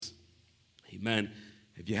Amen.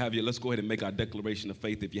 If you have let's go ahead and make our declaration of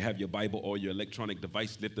faith. If you have your Bible or your electronic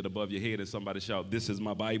device lifted above your head and somebody shout, "This is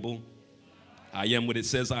my Bible. I am what it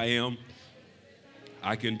says I am.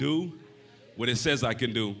 I can do what it says I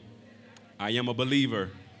can do. I am a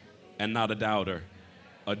believer and not a doubter,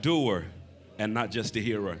 a doer and not just a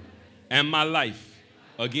hearer. And my life,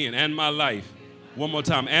 again, and my life, one more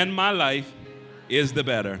time, and my life is the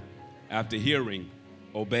better after hearing,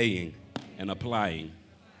 obeying, and applying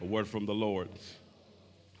a word from the Lord."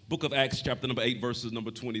 Book of Acts, chapter number 8, verses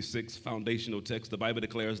number 26, foundational text. The Bible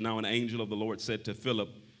declares, "Now an angel of the Lord said to Philip,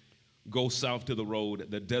 go south to the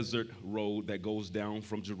road, the desert road that goes down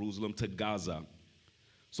from Jerusalem to Gaza."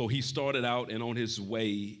 So he started out, and on his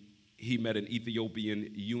way, he met an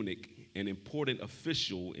Ethiopian eunuch, an important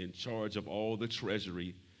official in charge of all the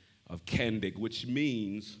treasury of Candace, which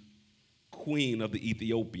means queen of the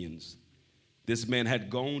Ethiopians. This man had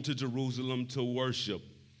gone to Jerusalem to worship,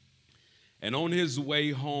 and on his way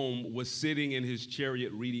home was sitting in his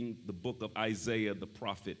chariot reading the book of Isaiah the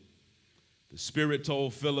prophet. The Spirit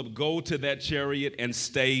told Philip, "Go to that chariot and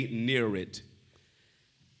stay near it."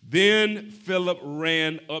 Then Philip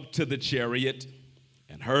ran up to the chariot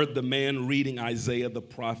and heard the man reading Isaiah the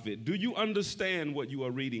prophet. "Do you understand what you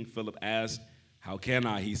are reading?" Philip asked. "How can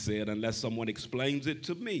I," he said, "unless someone explains it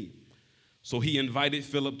to me?" So he invited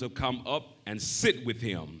Philip to come up and sit with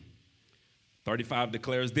him. 35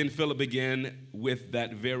 declares, "Then Philip began with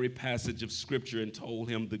that very passage of scripture and told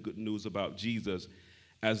him the good news about Jesus.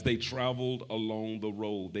 As they traveled along the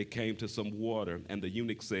road, they came to some water, and the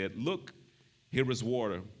eunuch said, 'Look, here is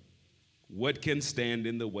water. What can stand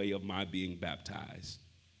in the way of my being baptized?'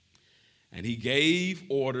 And he gave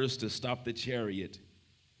orders to stop the chariot."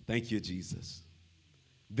 Thank you, Jesus.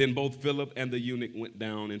 Then both Philip and the eunuch went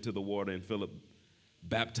down into the water, and Philip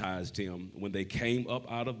baptized him. When they came up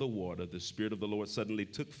out of the water, the Spirit of the Lord suddenly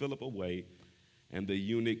took Philip away, and the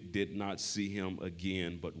eunuch did not see him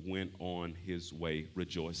again, but went on his way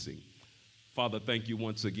rejoicing. Father, thank you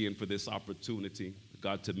once again for this opportunity,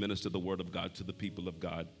 God, to minister the word of God to the people of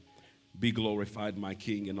God. Be glorified, my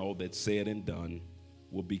King, in all that's said and done.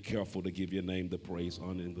 We'll be careful to give your name the praise,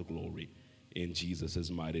 honor, and the glory in Jesus'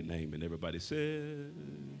 mighty name. And everybody said,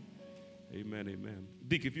 amen, amen.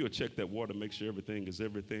 Deacon, if you'll check that water, make sure everything is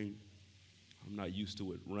everything. I'm not used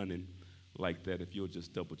to it running like that. If you'll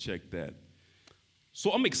just double check that.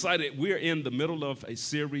 So I'm excited. We're in the middle of a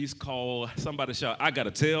series called, somebody shout, "I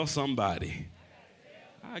Gotta Tell Somebody."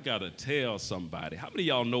 I gotta tell somebody. How many of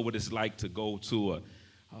y'all know what it's like to go to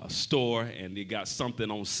a store and they got something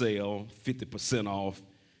on sale, 50% off?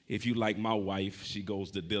 If you like my wife, she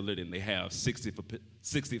goes to Dillard and they have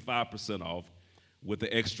 65% off with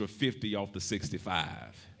the extra 50 off the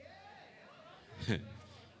 65.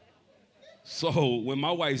 So when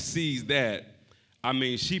my wife sees that, I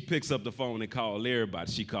mean, she picks up the phone and calls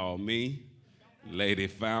everybody. She called me, lady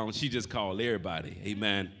found. She just called everybody.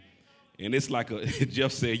 Amen. And it's like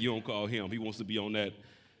Jeff said, you don't call him. He wants to be on that.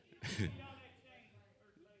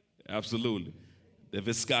 Absolutely. If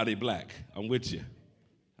it's Scotty Black, I'm with you.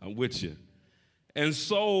 I'm with you. And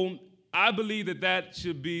so I believe that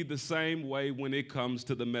should be the same way when it comes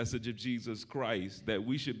to the message of Jesus Christ, that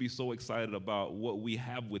we should be so excited about what we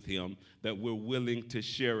have with him that we're willing to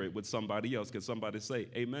share it with somebody else. Can somebody say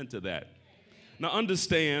amen to that? Amen. Now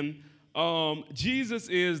understand, Jesus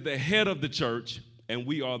is the head of the church and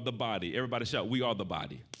we are the body. Everybody shout, "We are the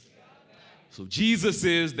body." So Jesus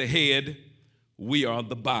is the head, we are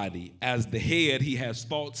the body. As the head, he has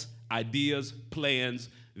thoughts, ideas, plans,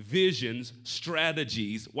 visions,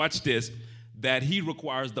 strategies, watch this, that he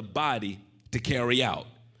requires the body to carry out.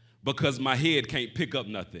 Because my head can't pick up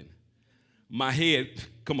nothing. My head,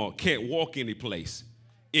 can't walk any place.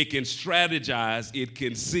 It can strategize, it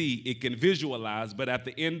can see, it can visualize, but at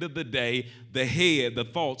the end of the day, the head, the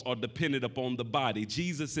thoughts are dependent upon the body.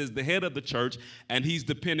 Jesus is the head of the church, and he's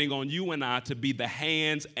depending on you and I to be the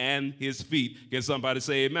hands and his feet. Can somebody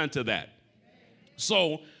say amen to that? Amen.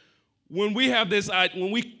 So, when we have this,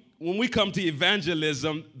 when we come to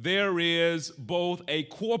evangelism, there is both a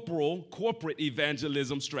corporate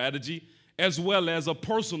evangelism strategy as well as a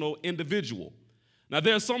personal, individual. Now,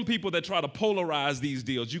 there are some people that try to polarize these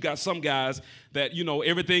deals. You got some guys that,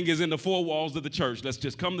 everything is in the four walls of the church. Let's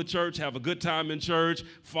just come to church, have a good time in church,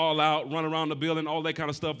 fall out, run around the building, all that kind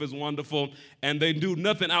of stuff is wonderful, and they do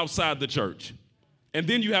nothing outside the church. And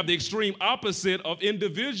then you have the extreme opposite of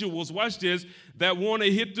individuals, watch this, that want to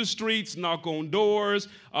hit the streets, knock on doors,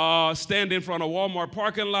 stand in front of Walmart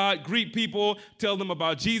parking lot, greet people, tell them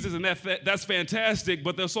about Jesus, and that's fantastic,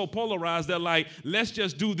 but they're so polarized, they're like, let's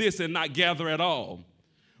just do this and not gather at all.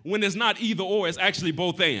 When it's not either or, it's actually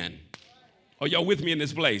both and. Are y'all with me in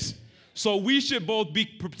this place? So we should both be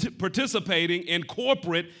participating in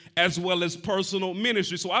corporate as well as personal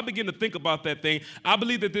ministry. So I begin to think about that thing. I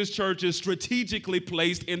believe that this church is strategically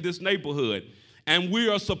placed in this neighborhood. And we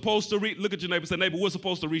are supposed to reach, look at your neighbor, say, neighbor, we're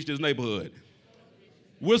supposed to reach this neighborhood.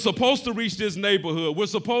 We're supposed to reach this neighborhood. We're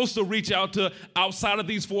supposed to reach out to outside of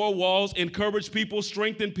these four walls, encourage people,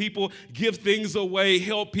 strengthen people, give things away,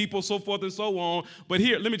 help people, so forth and so on. But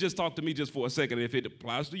here, let me just talk to me just for a second. If it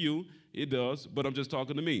applies to you, it does, but I'm just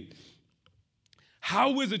talking to me.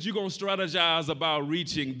 How is it you're going to strategize about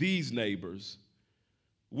reaching these neighbors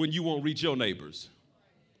when you won't reach your neighbors?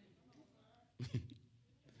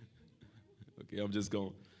 Okay, I'm just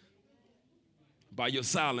going. By your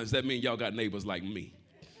silence, that means y'all got neighbors like me.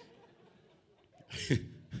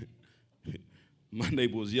 My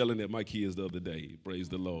neighbor was yelling at my kids the other day. Praise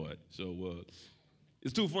the Lord. So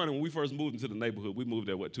it's too funny. When we first moved into the neighborhood, we moved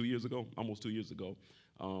there, 2 years ago? Almost 2 years ago.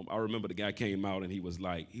 I remember the guy came out and he was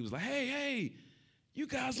like, hey, you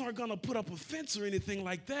guys aren't going to put up a fence or anything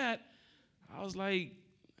like that. I was like,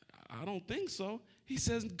 I don't think so. He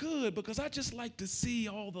says, good, because I just like to see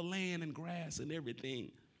all the land and grass and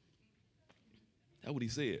everything. That's what he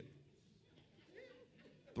said.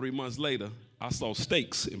 3 months later, I saw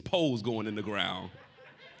stakes and poles going in the ground.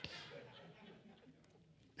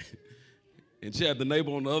 And Chad, the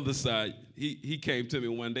neighbor on the other side, he came to me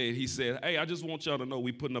one day and he said, hey, I just want y'all to know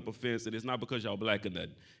we putting up a fence and it's not because y'all black or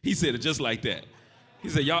nothing. He said it just like that. He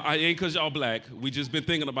said, y'all, I ain't because y'all black. We just been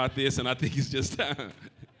thinking about this and I think it's just time.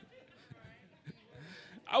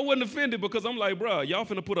 I wasn't offended because I'm like, bro, y'all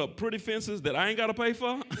finna put up pretty fences that I ain't got to pay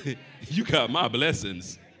for? You got my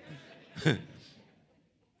blessings.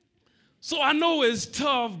 So I know it's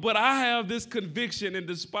tough, but I have this conviction, and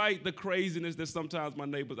despite the craziness that sometimes my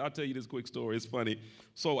neighbors, I'll tell you this quick story. It's funny.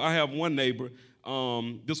 So I have one neighbor.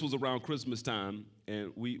 This was around Christmas time,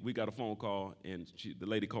 and we got a phone call, and the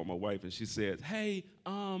lady called my wife, and she said, hey,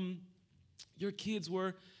 your kids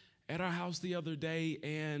were at our house the other day,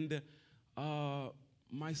 and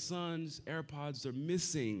my son's AirPods are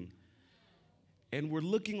missing. And we're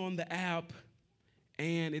looking on the app,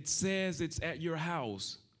 and it says it's at your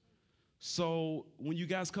house. So when you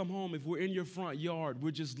guys come home, if we're in your front yard,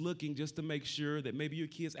 we're just looking just to make sure that maybe your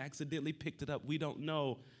kids accidentally picked it up. We don't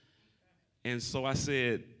know. And so I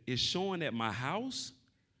said, it's showing at my house?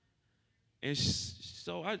 And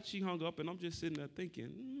she hung up, and I'm just sitting there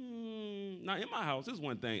thinking, now in my house, there's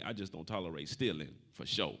one thing, I just don't tolerate stealing, for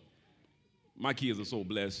sure. My kids are so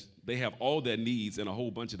blessed. They have all their needs and a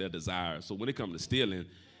whole bunch of their desires. So when it comes to stealing,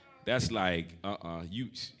 that's like,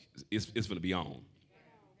 it's going to be on.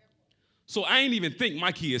 So I ain't even think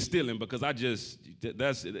my kid is stealing because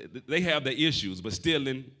they have their issues, but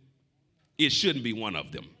stealing, it shouldn't be one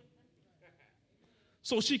of them.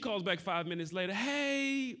 So she calls back 5 minutes later,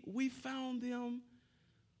 hey, we found them.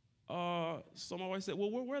 So my wife said,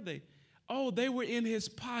 well, where were they? Oh, they were in his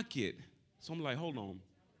pocket. So I'm like, hold on.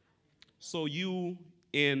 So you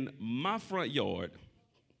in my front yard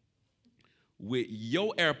with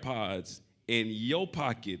your AirPods in your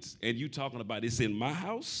pockets and you talking about it's in my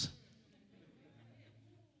house?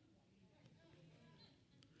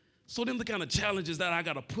 So them the kind of challenges that I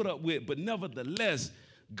got to put up with, but nevertheless,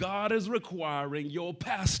 God is requiring your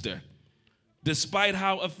pastor, despite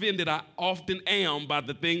how offended I often am by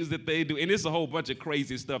the things that they do. And it's a whole bunch of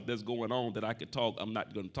crazy stuff that's going on that I could talk. I'm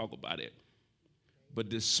not going to talk about it. But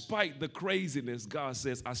despite the craziness, God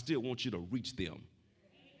says, I still want you to reach them.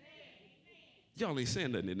 Y'all ain't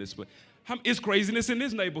saying nothing in this, but it's craziness in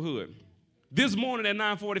this neighborhood. This morning at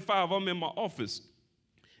 9:45, I'm in my office,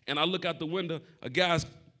 and I look out the window. A guy's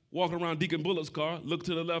walking around Deacon Bullock's car, look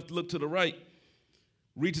to the left, look to the right,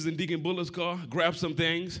 reaches in Deacon Bullock's car, grabs some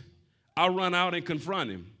things. I run out and confront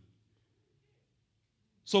him.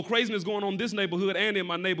 So craziness going on in this neighborhood and in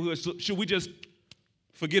my neighborhood. So should we just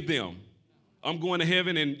forget them? I'm going to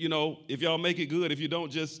heaven, and, if y'all make it good, if you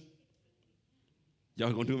don't, y'all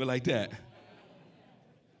going to do it like that.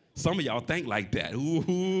 Some of y'all think like that.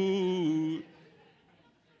 Ooh.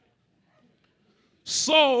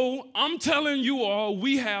 So I'm telling you all,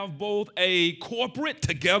 we have both a corporate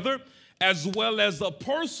together as well as a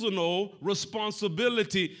personal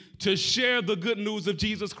responsibility to share the good news of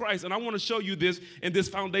Jesus Christ. And I want to show you this in this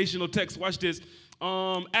foundational text. Watch this.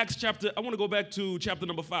 Acts chapter, I want to go back to chapter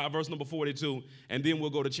number 5, verse number 42, and then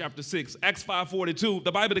we'll go to chapter 6. Acts 5:42,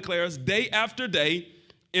 the Bible declares, day after day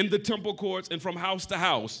in the temple courts and from house to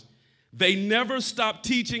house, they never stopped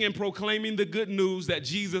teaching and proclaiming the good news that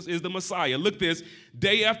Jesus is the Messiah. Look this,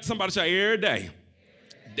 day after, somebody shout, every day.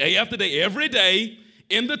 Day after day, every day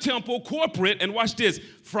in the temple, corporate, and watch this,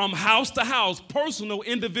 from house to house, personal,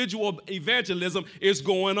 individual evangelism is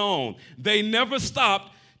going on. They never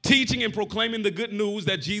stopped teaching and proclaiming the good news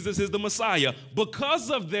that Jesus is the Messiah. Because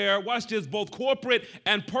of their, watch this, both corporate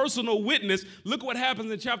and personal witness, look what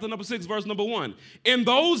happens in chapter number 6, verse number 1. In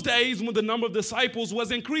those days when the number of disciples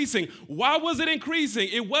was increasing. Why was it increasing?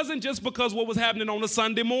 It wasn't just because what was happening on a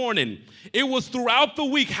Sunday morning. It was throughout the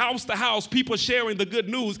week, house to house, people sharing the good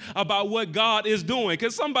news about what God is doing. Can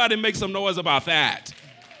somebody make some noise about that?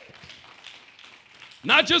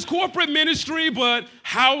 Not just corporate ministry, but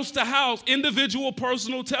house to house, individual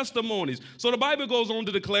personal testimonies. So the Bible goes on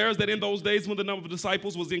to declare that in those days when the number of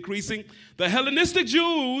disciples was increasing, the Hellenistic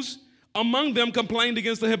Jews among them complained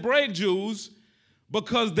against the Hebraic Jews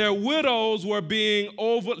because their widows were being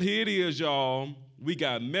here it is, y'all. We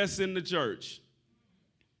got mess in the church.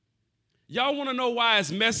 Y'all want to know why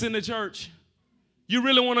it's mess in the church? You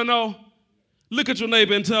really want to know? Look at your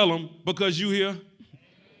neighbor and tell them, because you here.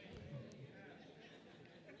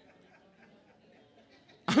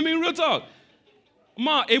 I mean, real talk.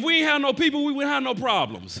 Ma, if we ain't have no people, we wouldn't have no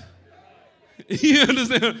problems. You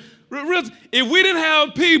understand? If we didn't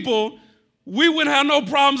have people, we wouldn't have no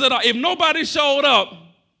problems at all. If nobody showed up,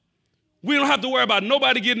 we don't have to worry about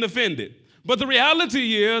nobody getting offended. But the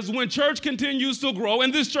reality is when church continues to grow,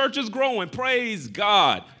 and this church is growing, praise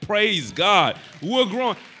God, we're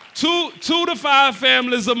growing. 2 to 5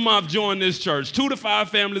 families a month join this church. 2 to 5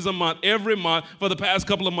 families a month, every month for the past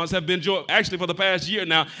couple of months have been actually for the past year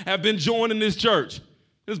now, have been joining this church.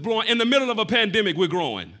 It's growing. In the middle of a pandemic, we're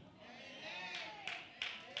growing.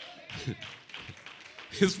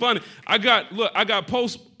 It's funny. I got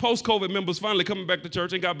post-COVID members finally coming back to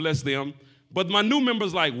church, and God bless them. But my new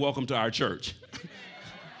members like, welcome to our church.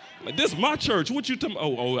 Like, this is my church. What you talking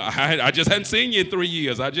about? I just hadn't seen you in 3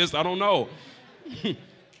 years. I don't know.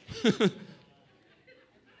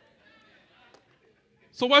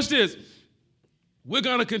 So watch this. We're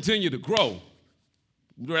going to continue to grow.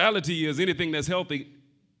 The reality is anything that's healthy,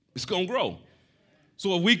 it's going to grow.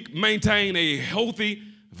 So if we maintain a healthy,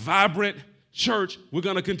 vibrant church, we're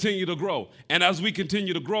going to continue to grow. And as we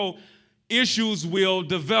continue to grow, issues will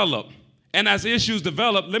develop. And as issues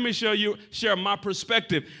develop, let me share my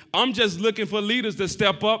perspective. I'm just looking for leaders to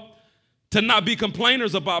step up, to not be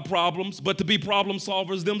complainers about problems, but to be problem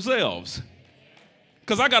solvers themselves.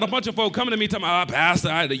 Because I got a bunch of folk coming to me telling me,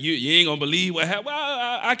 Pastor, you ain't going to believe what happened.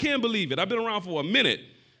 Well, I can believe it. I've been around for a minute.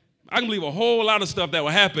 I can believe a whole lot of stuff that will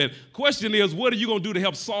happen. Question is, what are you going to do to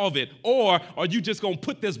help solve it? Or are you just going to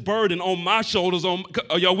put this burden on my shoulders?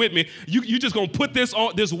 Are y'all with me? You just going to put this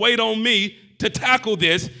weight on me to tackle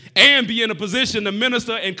this and be in a position to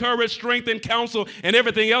minister, encourage, strengthen, counsel, and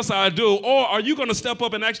everything else I do? Or are you going to step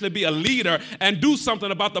up and actually be a leader and do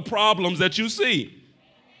something about the problems that you see?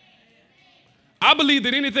 I believe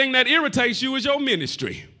that anything that irritates you is your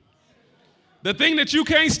ministry. The thing that you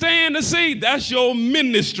can't stand to see, that's your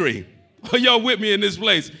ministry. Are y'all with me in this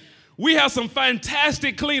place? We have some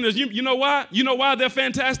fantastic cleaners. You know why? You know why they're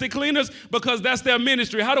fantastic cleaners? Because that's their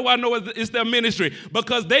ministry. How do I know it's their ministry?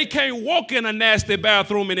 Because they can't walk in a nasty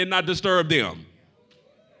bathroom and it not disturb them.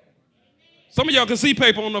 Some of y'all can see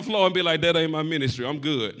paper on the floor and be like, that ain't my ministry. I'm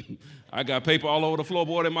good. I got paper all over the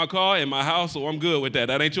floorboard in my car, in my house, so I'm good with that.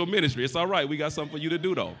 That ain't your ministry. It's all right. We got something for you to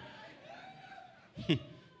do, though.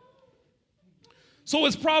 So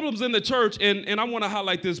it's problems in the church, and I want to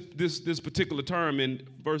highlight this particular term in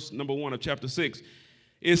verse number 1 of chapter 6.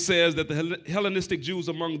 It says that the Hellenistic Jews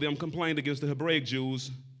among them complained against the Hebraic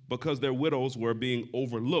Jews because their widows were being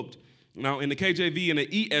overlooked. Now, in the KJV and the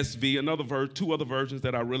ESV, two other versions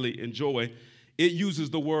that I really enjoy, it uses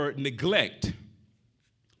the word neglect.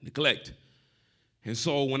 Neglect. And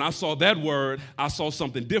so when I saw that word, I saw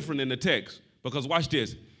something different in the text. Because watch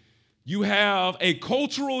this. You have a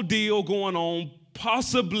cultural deal going on,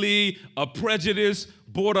 possibly a prejudice,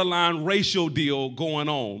 borderline racial deal going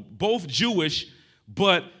on. Both Jewish,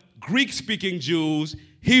 but Greek-speaking Jews,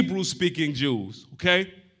 Hebrew-speaking Jews,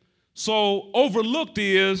 okay? So overlooked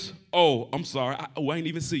is, I'm sorry. I didn't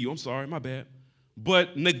even see you. I'm sorry, my bad.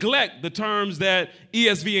 But neglect, the terms that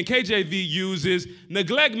ESV and KJV uses,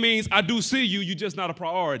 neglect means I do see you, you're just not a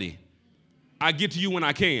priority. I get to you when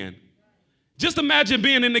I can. Just imagine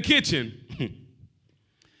being in the kitchen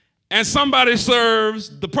and somebody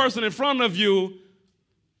serves the person in front of you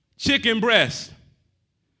chicken breast,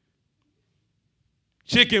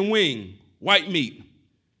 chicken wing, white meat.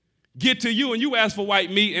 Get to you and you ask for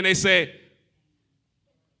white meat and they say,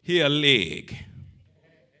 here a leg.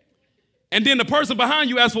 And then the person behind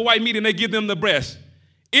you asks for white meat and they give them the breast.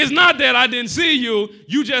 It's not that I didn't see you.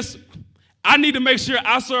 I need to make sure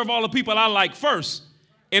I serve all the people I like first.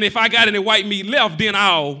 And if I got any white meat left, then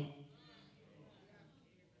I'll.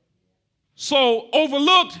 So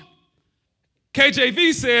overlooked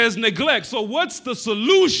KJV says neglect. So what's the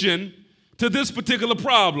solution to this particular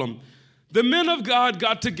problem? The men of God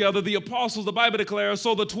got together, the apostles, the Bible declares,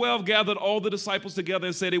 so the 12 gathered all the disciples together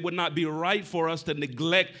and said it would not be right for us to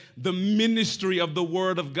neglect the ministry of the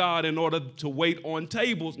word of God in order to wait on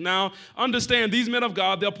tables. Now, understand, these men of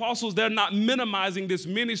God, the apostles, they're not minimizing this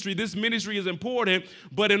ministry. This ministry is important,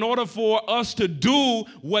 but in order for us to do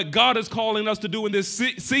what God is calling us to do in this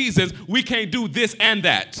season, we can't do this and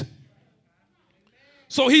that.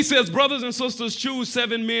 So he says, brothers and sisters, choose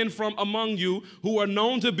 7 men from among you who are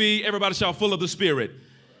known to be, everybody shout, full of the Spirit.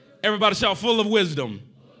 Everybody shout, full of wisdom.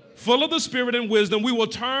 Full of the Spirit and wisdom. We will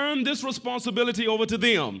turn this responsibility over to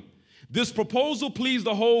them. This proposal pleased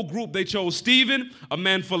the whole group. They chose Stephen, a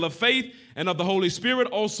man full of faith and of the Holy Spirit,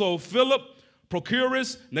 also Philip,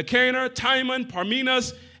 Prochorus, Nicanor, Timon,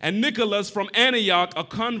 Parmenas, and Nicholas from Antioch, a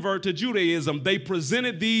convert to Judaism. They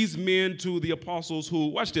presented these men to the apostles who,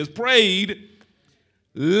 watch this, prayed,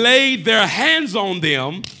 laid their hands on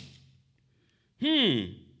them.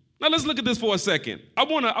 Now let's look at this for a second. I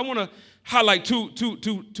want to highlight two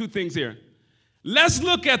things here. Let's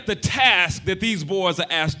look at the task that these boys are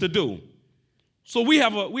asked to do. So we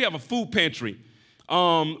have a food pantry.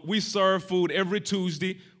 We serve food every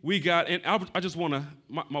Tuesday. We got, and I just want to,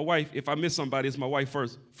 my wife, if I miss somebody, it's my wife's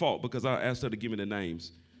first fault because I asked her to give me the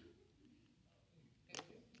names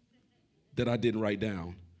that I didn't write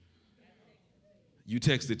down. You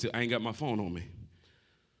texted to, I ain't got my phone on me.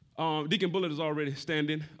 Deacon Bullitt is already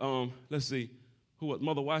standing. Let's see, who was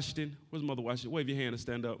Mother Washington? Where's Mother Washington? Wave your hand and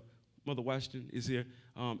stand up. Mother Washington is here.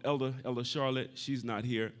 Elder Charlotte, she's not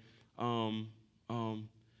here.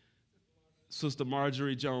 Sister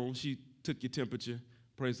Marjorie Jones, she took your temperature.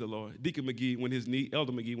 Praise the Lord. Deacon McGee,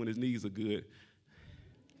 Elder McGee, when his knees are good.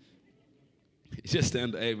 Just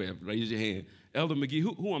stand up, amen. Raise your hand. Elder McGee,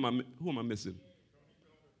 who am I missing?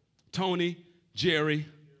 Tony. Jerry,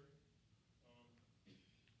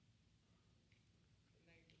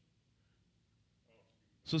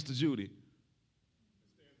 Sister Judy,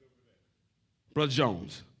 Brother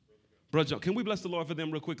Jones. Can we bless the Lord for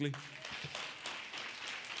them real quickly?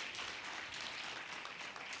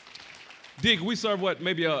 Dig, we serve what?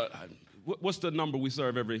 Maybe what's the number we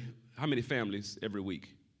serve how many families every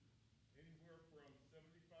week? Anywhere from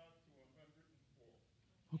 75 to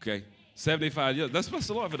 104. Okay, 75. Yeah, let's bless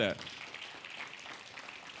the Lord for that.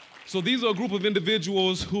 So these are a group of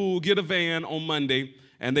individuals who get a van on Monday,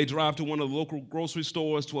 and they drive to one of the local grocery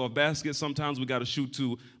stores, 12 baskets. Sometimes we got to shoot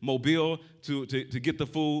to Mobile to get the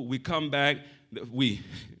food. We come back. I'm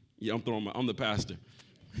the pastor.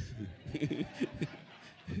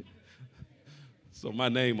 So my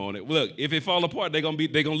name on it. Look, if it fall apart, they're gonna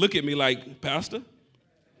look at me like, Pastor.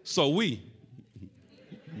 So we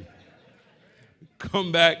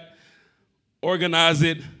come back, organize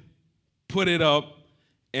it, put it up.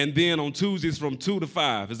 And then on Tuesdays from 2 to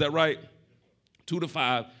 5, is that right? 2 to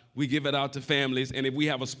 5, we give it out to families. And if we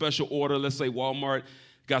have a special order, let's say Walmart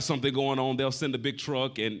got something going on, they'll send a big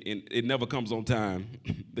truck, and it never comes on time.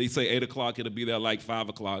 They say 8 o'clock, it'll be there like 5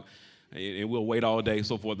 o'clock, and we'll wait all day,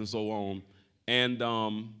 so forth and so on. And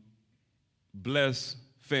bless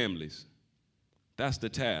families. That's the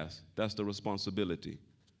task. That's the responsibility.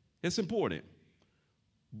 It's important.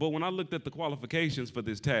 But when I looked at the qualifications for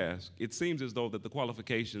this task, it seems as though that the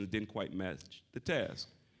qualifications didn't quite match the task.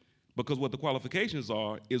 Because what the qualifications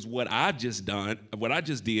are is what I just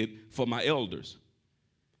did for my elders.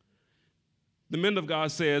 The men of God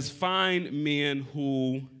says, find men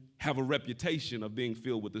who have a reputation of being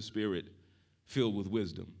filled with the Spirit, filled with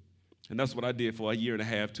wisdom. And that's what I did for a year and a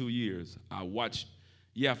half, 2 years.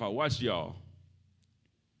 If I watched y'all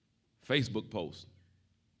Facebook posts,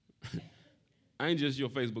 I ain't just your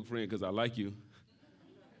Facebook friend because I like you.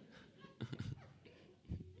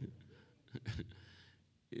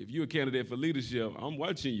 If you're a candidate for leadership, I'm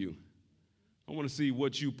watching you. I want to see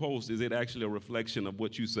what you post. Is it actually a reflection of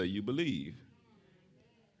what you say you believe?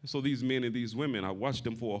 So these men and these women, I watched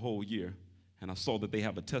them for a whole year, and I saw that they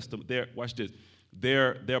have a testimony. Watch this.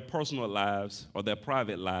 Their personal lives or their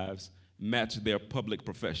private lives match their public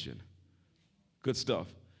profession. Good stuff.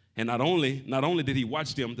 And not only did he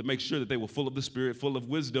watch them to make sure that they were full of the Spirit, full of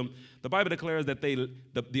wisdom, the Bible declares that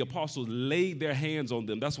the apostles laid their hands on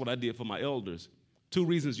them. That's what I did for my elders. 2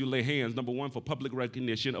 reasons you lay hands. Number 1, for public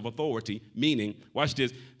recognition of authority, meaning, watch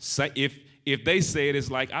this, if they say it,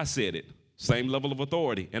 it's like I said it. Same level of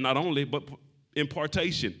authority. And not only, but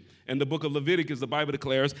impartation. In the book of Leviticus, the Bible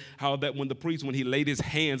declares how that when he laid his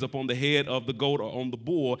hands upon the head of the goat or on the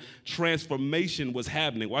bull, transformation was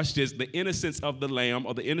happening. Watch this. The innocence of the lamb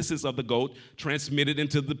or the innocence of the goat transmitted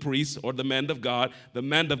into the priest or the man of God.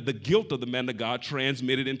 The guilt of the man of God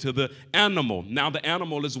transmitted into the animal. Now the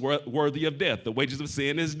animal is worthy of death. The wages of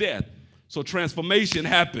sin is death. So transformation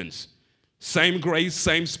happens. Same grace,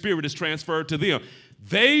 same spirit is transferred to them.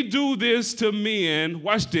 They do this to men,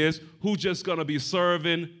 watch this, who just going to be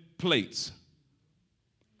serving plates.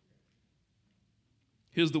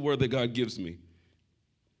 Here's the word that God gives me.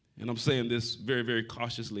 And I'm saying this very, very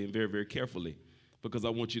cautiously and very, very carefully because I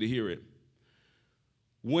want you to hear it.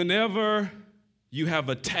 Whenever you have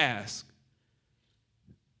a task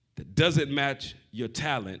that doesn't match your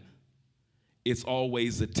talent, it's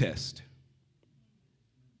always a test.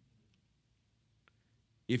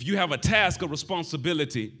 If you have a task, a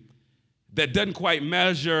responsibility that doesn't quite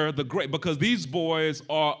measure the great, because these boys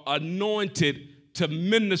are anointed to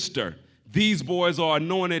minister. These boys are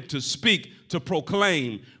anointed to speak, to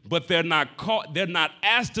proclaim, but they're not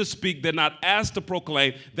asked to speak, they're not asked to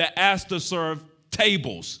proclaim, they're asked to serve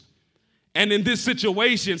tables. And in this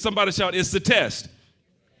situation, somebody shout, it's the test.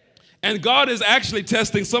 And God is actually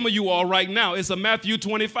testing some of you all right now. It's a Matthew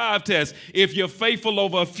 25 test. If you're faithful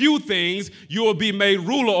over a few things, you will be made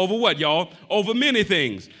ruler over what, y'all? Over many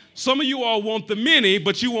things. Some of you all want the many,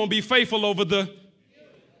 but you won't be faithful over the...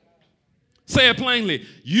 Say it plainly.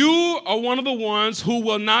 You are one of the ones who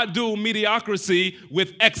will not do mediocrity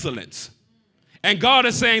with excellence. And God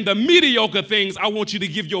is saying the mediocre things, I want you to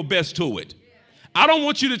give your best to it. I don't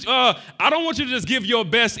want you to just give your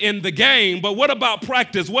best in the game, but what about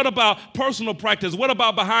practice? What about personal practice? What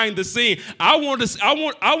about behind the scene? I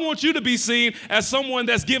want you to be seen as someone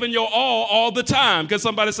that's giving your all the time. Can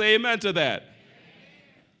somebody say amen to that?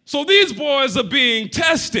 So these boys are being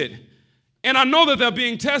tested. And I know that they're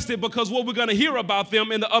being tested because what we're going to hear about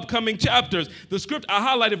them in the upcoming chapters. The script, I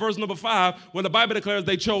highlighted verse number 5, where the Bible declares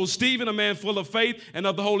they chose Stephen, a man full of faith and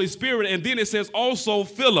of the Holy Spirit. And then it says also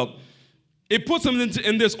Philip. It puts them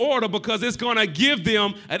in this order because it's going to give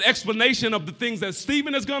them an explanation of the things that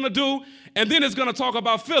Stephen is going to do, and then it's going to talk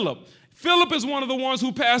about Philip. Philip is one of the ones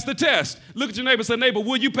who passed the test. Look at your neighbor and say, neighbor,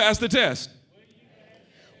 will you pass the test?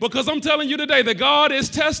 Because I'm telling you today that God is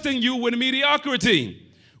testing you with mediocrity.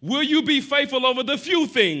 Will you be faithful over the few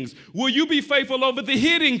things? Will you be faithful over the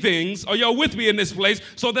hidden things? Are y'all with me in this place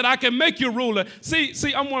so that I can make you ruler?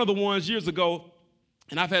 See, I'm one of the ones years ago,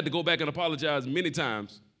 and I've had to go back and apologize many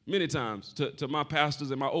times to my pastors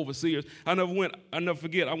and my overseers. I never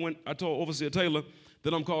forget, I told Overseer Taylor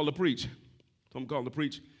that I'm called to preach. So I'm called to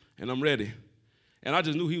preach, and I'm ready. And I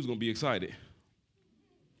just knew he was going to be excited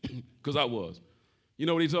because I was. You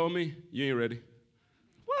know what he told me? You ain't ready.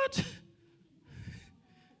 What?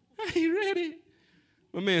 I ain't ready.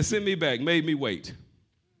 My man sent me back, made me wait.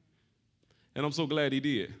 And I'm so glad he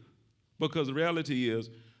did. Because the reality is,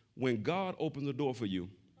 when God opens the door for you,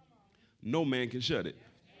 no man can shut it.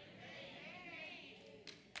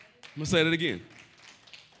 I'm going to say that again.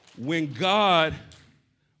 When God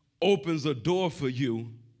opens a door for you,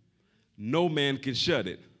 no man can shut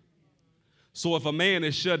it. So if a man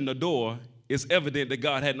is shutting a door, it's evident that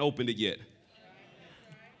God hadn't opened it yet.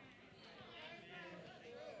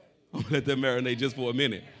 I'm going to let that marinate just for a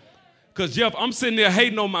minute. Because, Jeff, I'm sitting there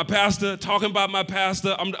hating on my pastor, talking about my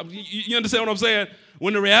pastor. You understand what I'm saying?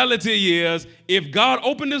 When the reality is, if God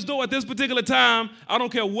opened this door at this particular time, I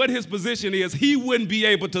don't care what his position is, he wouldn't be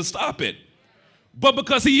able to stop it. But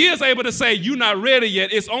because he is able to say, you're not ready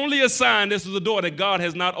yet, it's only a sign this is a door that God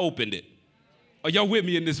has not opened it. Are y'all with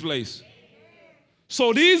me in this place?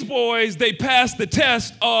 So these boys, they passed the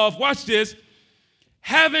test of, watch this,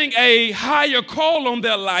 having a higher call on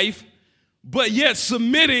their life, but yet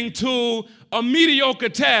submitting to a mediocre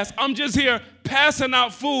task. I'm just here passing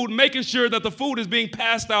out food, making sure that the food is being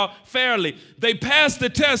passed out fairly. They passed the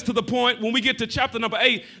test to the point when we get to chapter number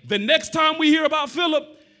 8, the next time we hear about Philip,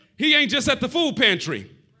 he ain't just at the food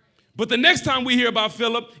pantry. But the next time we hear about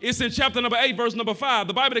Philip, it's in chapter number 8, verse number 5.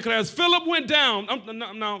 The Bible declares Philip went down.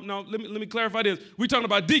 No, let me clarify this. We're talking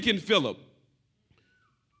about Deacon Philip.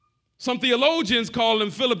 Some theologians call him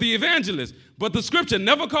Philip the evangelist, but the scripture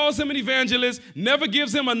never calls him an evangelist, never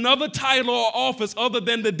gives him another title or office other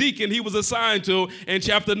than the deacon he was assigned to in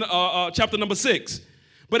chapter number 6.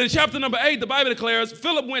 But in chapter number 8, the Bible declares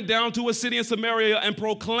Philip went down to a city in Samaria and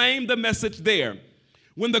proclaimed the message there.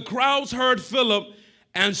 When the crowds heard Philip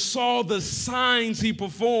and saw the signs he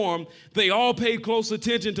performed, they all paid close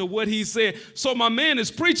attention to what he said. So my man is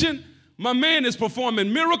preaching, my man is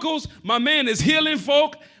performing miracles, my man is healing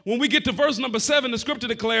folk. When we get to verse number 7, the scripture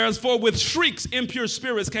declares, for with shrieks impure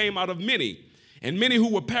spirits came out of many, And many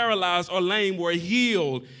who were paralyzed or lame were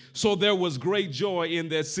healed. So there was great joy in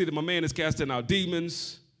that city. My man is casting out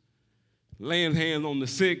demons, laying hands on the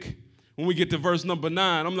sick. When we get to verse number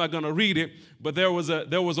 9, I'm not going to read it, but there was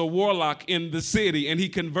a warlock in the city, and he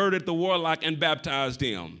converted the warlock and baptized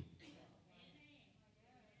him.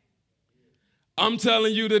 I'm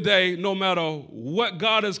telling you today, no matter what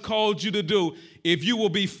God has called you to do, if you will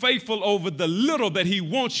be faithful over the little that he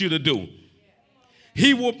wants you to do,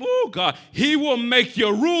 he will make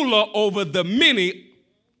you ruler over the many.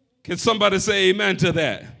 Can somebody say amen to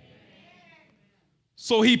that?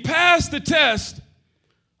 So he passed the test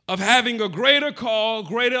of having a greater call,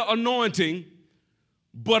 greater anointing,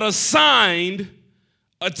 but assigned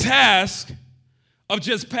a task of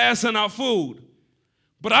just passing out food.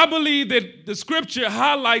 But I believe that the scripture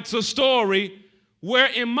highlights a story where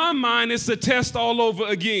in my mind it's a test all over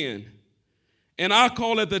again. And I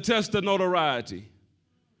call it the test of notoriety.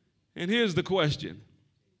 And here's the question.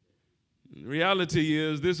 The reality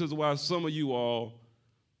is, this is why some of you all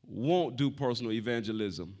won't do personal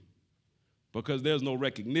evangelism, because there's no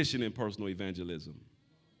recognition in personal evangelism.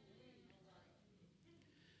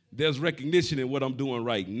 There's recognition in what I'm doing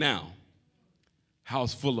right now.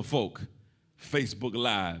 House full of folk, Facebook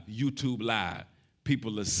Live, YouTube Live,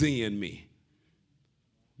 people are seeing me.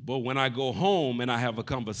 But when I go home and I have a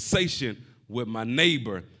conversation with my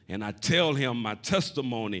neighbor and I tell him my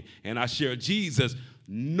testimony and I share Jesus,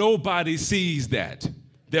 nobody sees that.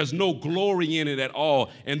 There's no glory in it at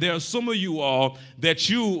all. And there are some of you all that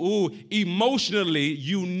emotionally,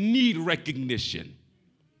 you need recognition.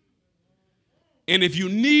 And if you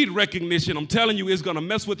need recognition, I'm telling you, it's going to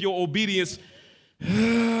mess with your obedience.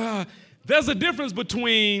 There's a difference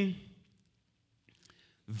between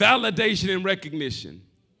validation and recognition.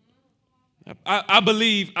 I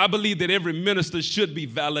believe that every minister should be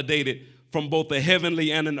validated from both a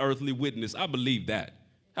heavenly and an earthly witness. I believe that.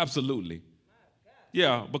 Absolutely.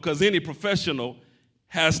 Yeah, because any professional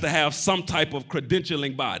has to have some type of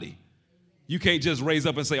credentialing body. You can't just raise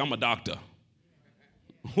up and say, I'm a doctor.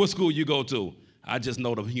 What school you go to? I just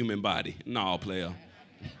know the human body. No, player.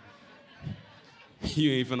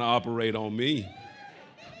 You ain't finna operate on me.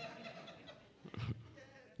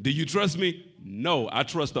 Do you trust me? No, I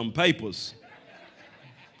trust them papers.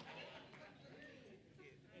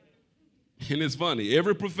 And it's funny,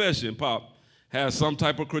 every profession, Pop, has some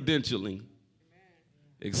type of credentialing,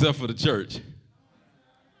 except for the church.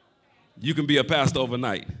 You can be a pastor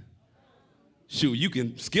overnight. Shoot, you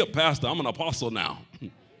can skip pastor. I'm an apostle now.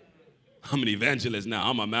 I'm an evangelist now.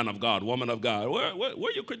 I'm a man of God, woman of God.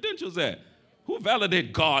 Where your credentials at? Who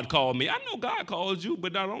validated God called me? I know God called you,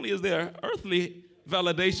 but not only is there earthly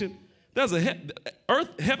validation, there's a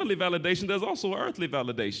heavenly validation, there's also earthly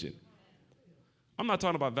validation. I'm not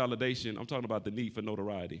talking about validation, I'm talking about the need for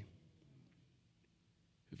notoriety.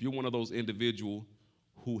 If you're one of those individuals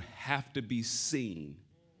who have to be seen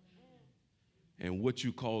and what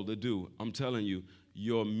you called to do, I'm telling you,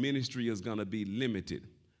 your ministry is going to be limited,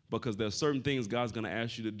 because there are certain things God's going to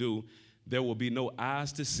ask you to do. There will be no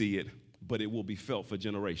eyes to see it, but it will be felt for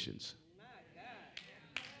generations.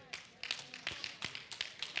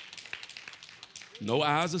 No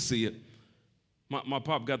eyes to see it. My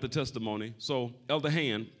pop got the testimony. So Elder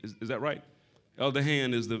Hand, is that right? Elder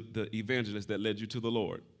Hand is the evangelist that led you to the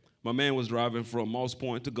Lord. My man was driving from Moss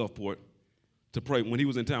Point to Gulfport to pray. When he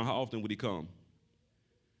was in town, how often would he come?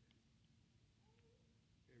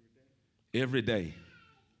 Every day.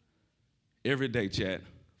 Every day, chat.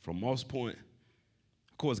 From Moss Point.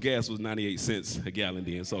 Of course, gas was 98 cents a gallon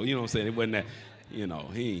then. So, you know what I'm saying? It wasn't that,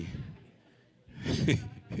 he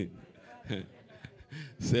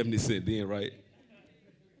 70 cents then, right?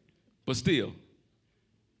 But still,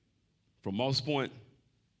 from Moss Point,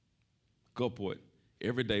 Gulfport,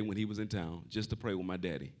 every day when he was in town, just to pray with my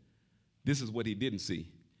daddy. This is what he didn't see.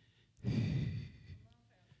 Do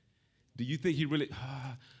you think he really...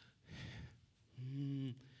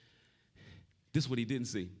 This is what he didn't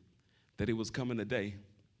see. That it was coming a day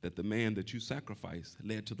that the man that you sacrificed,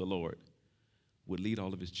 led to the Lord, would lead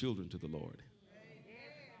all of his children to the Lord.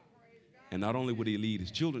 And not only would he lead his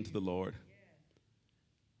children to the Lord,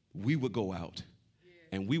 we would go out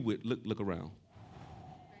and we would look around.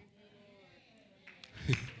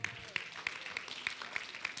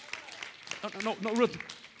 No, really.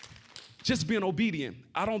 Just being obedient.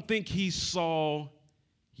 I don't think he saw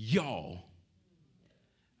y'all.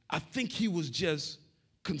 I think he was just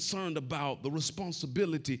concerned about the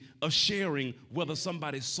responsibility of sharing whether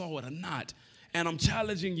somebody saw it or not. And I'm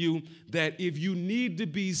challenging you that if you need to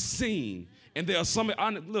be seen, and there are some,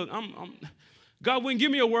 God wouldn't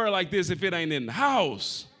give me a word like this if it ain't in the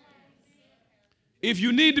house. If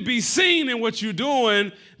you need to be seen in what you're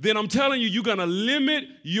doing, then I'm telling you, you're going to limit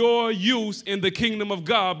your use in the kingdom of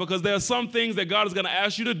God, because there are some things that God is going to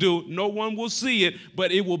ask you to do. No one will see it,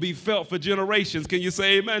 but it will be felt for generations. Can you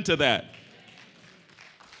say amen to that?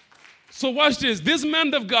 So watch this. This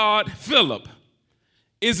man of God, Philip,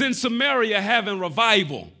 is in Samaria having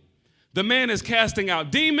revival. The man is casting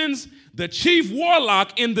out demons. The chief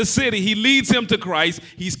warlock in the city, he leads him to Christ.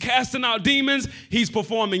 He's casting out demons. He's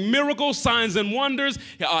performing miracles, signs, and wonders.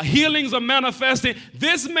 Healings are manifesting.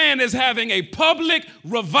 This man is having a public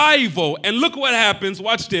revival. And look what happens.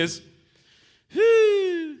 Watch this.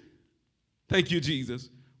 Thank you, Jesus.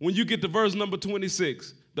 When you get to verse number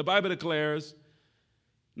 26, the Bible declares,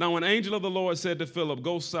 "Now an angel of the Lord said to Philip,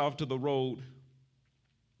 go south to the road,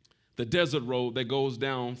 the desert road that goes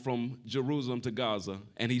down from Jerusalem to Gaza."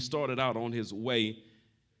 And he started out on his way.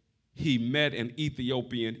 He met an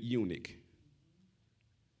Ethiopian eunuch.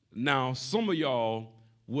 Now, some of y'all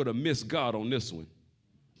would have missed God on this one,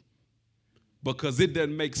 because it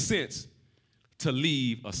doesn't make sense to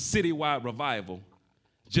leave a citywide revival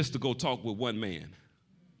just to go talk with one man.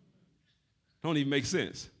 Don't even make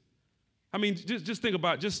sense. I mean, just think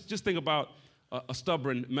about a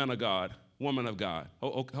stubborn man of God, woman of God.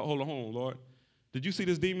 Oh, hold on, Lord. Did you see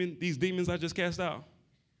these demons I just cast out?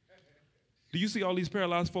 Do you see all these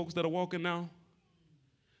paralyzed folks that are walking now?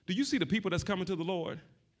 Do you see the people that's coming to the Lord?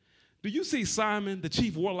 Do you see Simon, the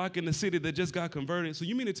chief warlock in the city that just got converted? So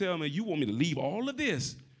you mean to tell me you want me to leave all of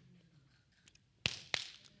this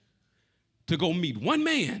to go meet one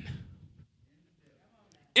man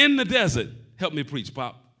in the desert? Help me preach,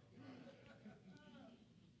 Pop.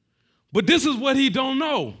 But this is what he don't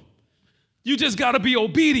know. You just got to be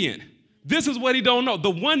obedient. This is what he don't know.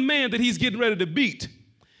 The one man that he's getting ready to beat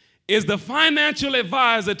is the financial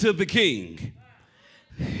advisor to the king.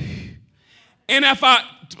 And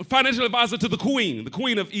financial advisor to the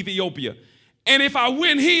queen of Ethiopia. And if I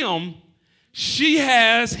win him, she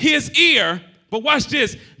has his ear. But watch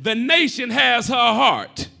this. The nation has her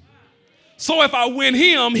heart. So if I win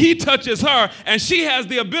him, he touches her, and she has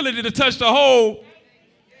the ability to touch the whole.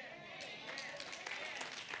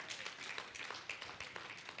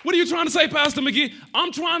 What are you trying to say, Pastor McGee?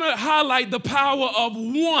 I'm trying to highlight the power of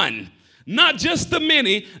one. Not just the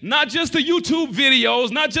many, not just the YouTube videos,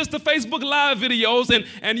 not just the Facebook Live videos,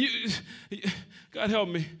 and you, God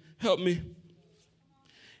help me.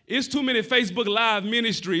 It's too many Facebook Live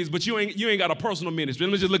ministries, but you ain't got a personal ministry.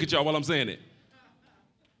 Let me just look at y'all while I'm saying it.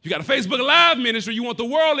 You got a Facebook Live ministry, you want the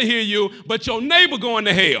world to hear you, but your neighbor going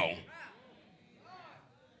to hell.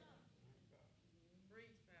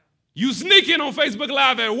 You sneak in on Facebook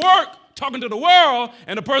Live at work, talking to the world,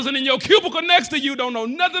 and the person in your cubicle next to you don't know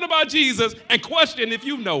nothing about Jesus and question if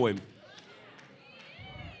you know him.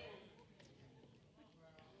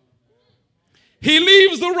 He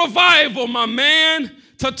leaves the revival, my man,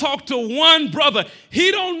 to talk to one brother.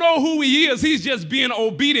 He don't know who he is. He's just being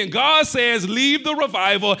obedient. God says, leave the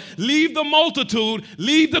revival, leave the multitude,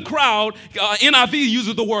 leave the crowd. NIV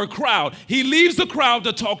uses the word crowd. He leaves the crowd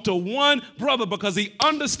to talk to one brother because he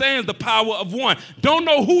understands the power of one. Don't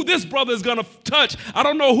know who this brother is going to touch. I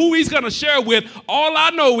don't know who he's going to share with. All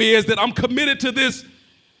I know is that I'm committed to this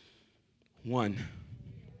one.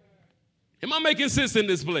 Am I making sense in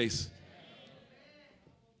this place?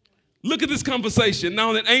 Look at this conversation.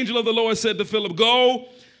 Now, the angel of the Lord said to Philip, go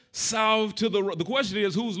south to the road. The question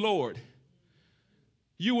is, who's Lord?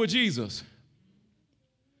 You or Jesus?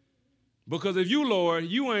 Because if you Lord,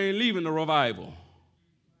 you ain't leaving the revival.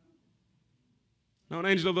 Now, an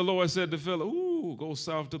angel of the Lord said to Philip, go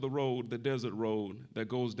south to the road, the desert road that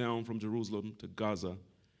goes down from Jerusalem to Gaza.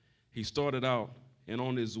 He started out, and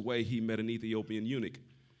on his way, he met an Ethiopian eunuch.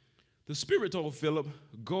 The Spirit told Philip,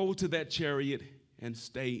 go to that chariot and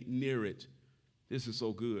stay near it. This is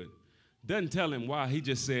so good. Doesn't tell him why. He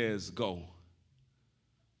just says, go.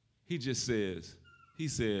 He says,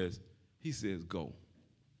 go.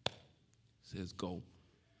 Says, go.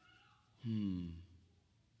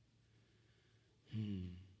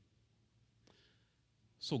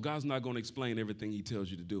 So God's not going to explain everything he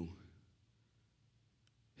tells you to do.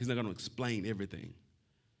 He's not going to explain everything.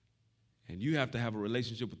 And you have to have a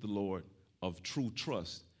relationship with the Lord of true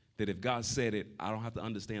trust, that if God said it, I don't have to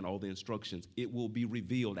understand all the instructions. It will be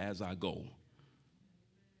revealed as I go.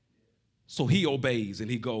 So he obeys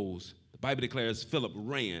and he goes. The Bible declares Philip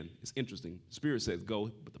ran. It's interesting. The Spirit says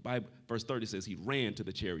go, but the Bible, verse 30 says he ran to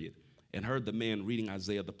the chariot and heard the man reading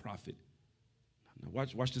Isaiah the prophet. Now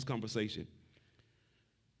watch this conversation.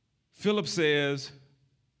 Philip says,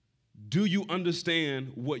 do you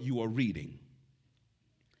understand what you are reading?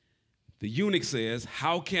 The eunuch says,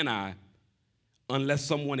 how can I unless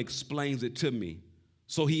someone explains it to me?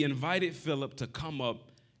 So he invited Philip to come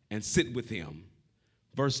up and sit with him.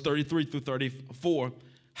 Verse 33 through 34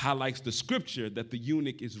 highlights the scripture that the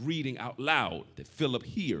eunuch is reading out loud that Philip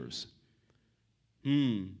hears.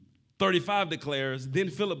 35 declares, then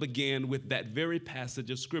Philip began with that very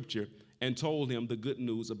passage of scripture and told him the good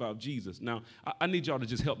news about Jesus. Now, I need y'all to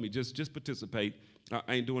just help me, just participate.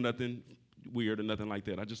 I ain't doing nothing weird or nothing like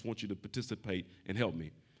that. I just want you to participate and help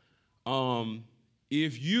me.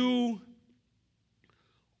 If you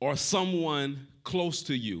or someone close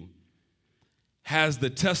to you has the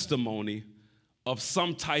testimony of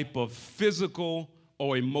some type of physical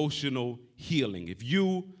or emotional healing, if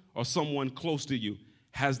you or someone close to you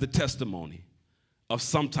has the testimony of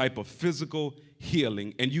some type of physical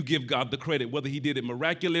healing, and you give God the credit, whether he did it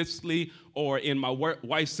miraculously or in my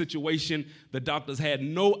wife's situation, the doctors had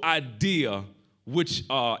no idea which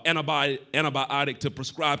antibiotic to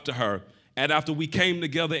prescribe to her. And after we came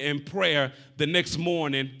together in prayer, the next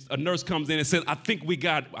morning, a nurse comes in and says, I think we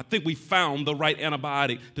found the right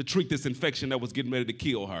antibiotic to treat this infection that was getting ready to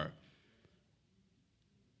kill her.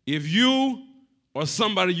 If you or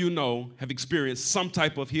somebody you know have experienced some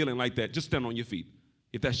type of healing like that, just stand on your feet,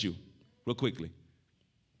 if that's you, real quickly.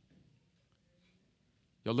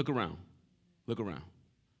 Y'all look around. Look around.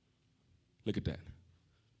 Look at that.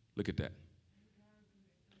 Look at that.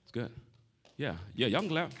 It's good. Yeah, y'all can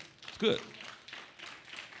clap. It's good.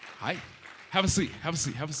 All right. Have a seat.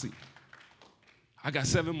 I got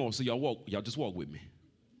 7 more, so y'all just walk with me.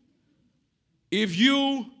 If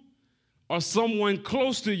you or someone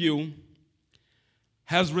close to you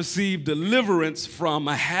has received deliverance from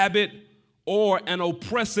a habit or an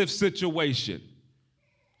oppressive situation,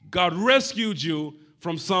 God rescued you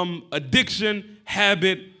from some addiction,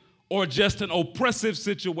 habit, or just an oppressive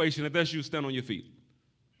situation. If that's you, stand on your feet.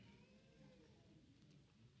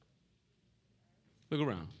 Look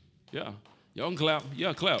around. Yeah. Y'all can clap.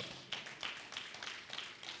 Yeah, clap.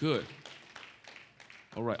 Good.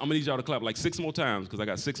 All right. I'm going to need y'all to clap like 6 more times because I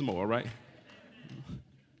got 6 more, all right?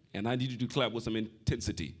 And I need you to clap with some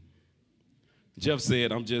intensity. Jeff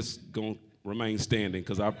said I'm just going to remain standing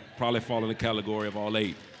because I probably fall in the category of all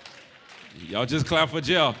 8. Y'all just clap for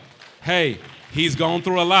Jeff. Hey, he's gone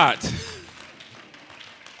through a lot.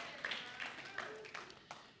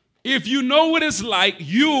 If you know what it's like,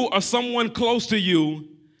 you or someone close to you,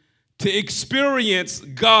 to experience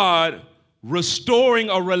God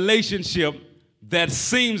restoring a relationship that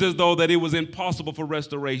seems as though that it was impossible for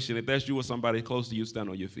restoration. If that's you or somebody close to you, stand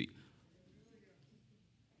on your feet.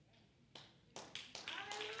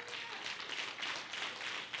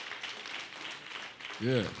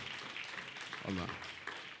 Good.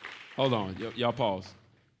 Hold on. Y'all pause.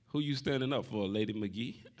 Who you standing up for, Lady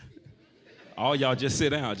McGee? All y'all just sit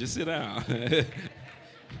down. Just sit down.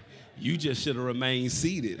 You just should have remained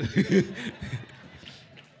seated.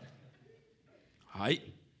 All right.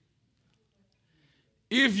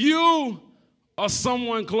 If you or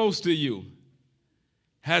someone close to you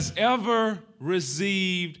has ever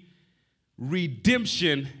received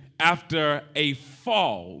redemption after a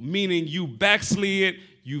fall, meaning you backslid,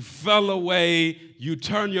 you fell away, you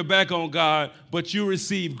turned your back on God, but you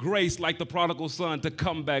received grace like the prodigal son to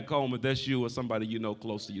come back home. If that's you or somebody you know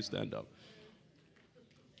close to you, stand up.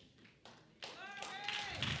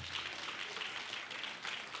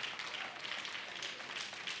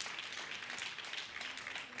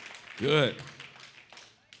 Good.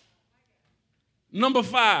 Number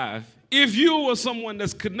 5, if you or someone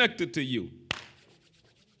that's connected to you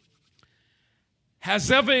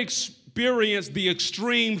has ever experienced the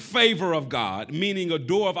extreme favor of God, meaning a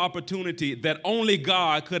door of opportunity that only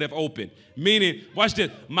God could have opened, meaning, watch this,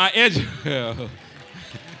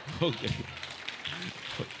 okay.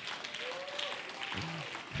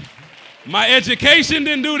 My education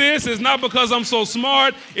didn't do this. It's not because I'm so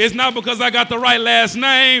smart. It's not because I got the right last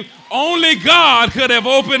name. Only God could have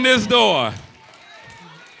opened this door.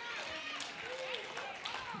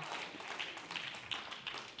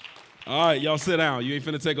 All right, y'all sit down. You ain't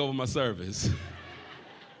finna take over my service.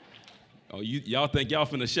 Oh, y'all think y'all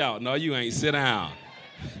finna shout. No, you ain't. Sit down.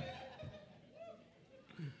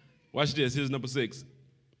 Watch this. Here's number 6.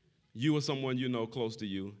 You or someone you know close to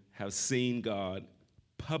you have seen God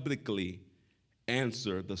publicly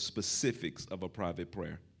answer the specifics of a private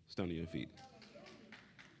prayer. Stand on your feet.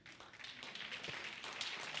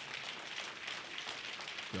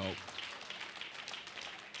 Yo.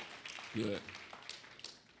 Good.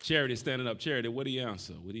 Charity standing up. Charity, what do you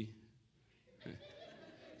answer?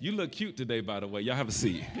 You look cute today, by the way. Y'all have a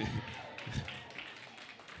seat.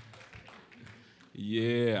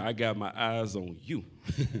 Yeah, I got my eyes on you.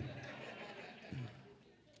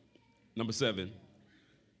 Number 7.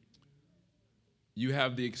 you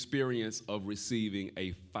have the experience of receiving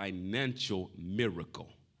a financial miracle.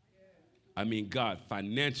 I mean, God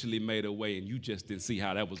financially made a way, and you just didn't see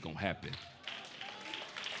how that was going to happen.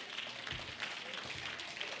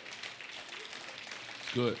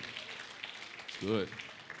 It's good. It's good.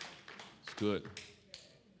 It's good.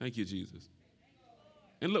 Thank you, Jesus.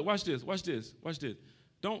 And look, watch this, watch this, watch this.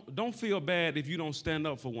 Don't feel bad if you don't stand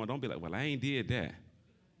up for one. Don't be like, well, I ain't did that.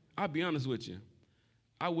 I'll be honest with you.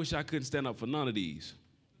 I wish I couldn't stand up for none of these.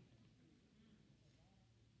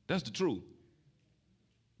 That's the truth.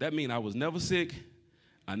 That means I was never sick.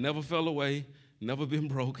 I never fell away, never been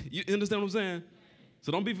broke. You understand what I'm saying?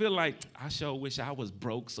 So don't be feeling like, I sure wish I was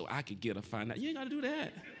broke so I could get a finance. You ain't got to do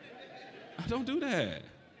that. Don't do that.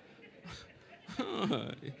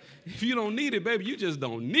 If you don't need it, baby, you just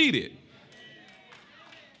don't need it.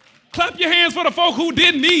 Clap your hands for the folk who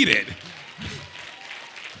didn't need it.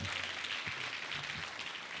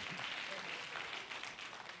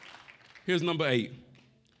 Here's number 8.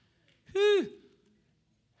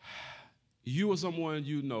 You or someone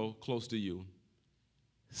you know close to you,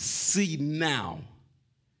 see now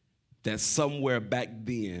that somewhere back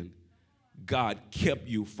then, God kept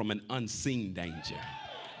you from an unseen danger.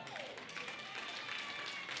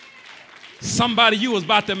 Somebody you was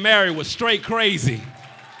about to marry was straight crazy.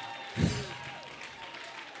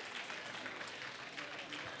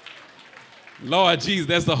 Lord Jesus,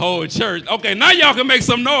 that's the whole church. Okay, now y'all can make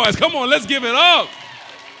some noise. Come on, let's give it up.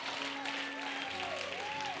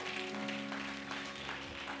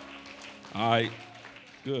 All right,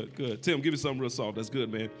 good, good. Tim, give me something real soft. That's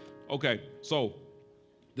good, man. Okay, so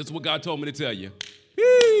this is what God told me to tell you.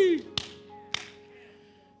 Whee!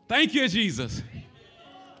 Thank you, Jesus.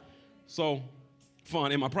 So,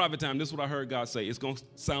 fun. In my private time, this is what I heard God say. It's going to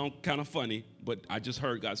sound kind of funny, but I just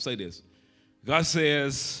heard God say this. God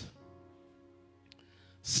says,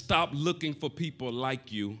 stop looking for people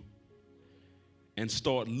like you and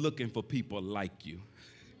start looking for people like you.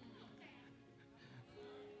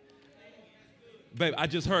 Babe, I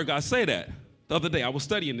just heard God say that the other day. I was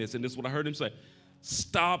studying this, and this is what I heard him say.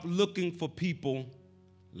 Stop looking for people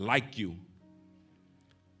like you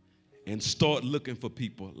and start looking for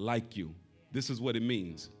people like you. This is what it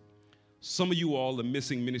means. Some of you all are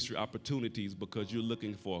missing ministry opportunities because you're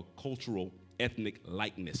looking for cultural, ethnic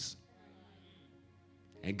likeness.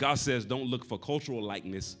 And God says, don't look for cultural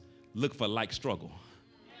likeness, look for like struggle.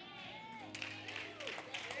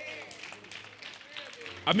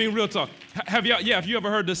 I mean, real talk. Have you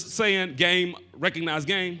ever heard this saying, game, recognize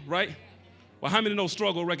game, right? Well, how many know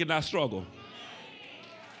struggle, recognize struggle?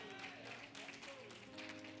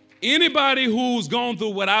 Anybody who's gone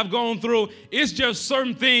through what I've gone through, it's just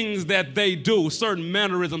certain things that they do, certain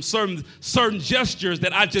mannerisms, certain gestures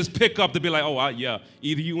that I just pick up to be like, oh, yeah,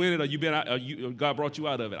 either you in it or you been out, or God brought you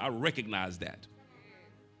out of it. I recognize that.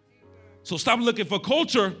 So stop looking for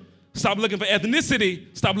culture, stop looking for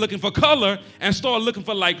ethnicity, stop looking for color, and start looking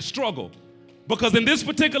for like struggle. Because in this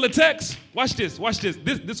particular text, watch this.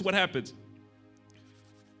 This is what happens.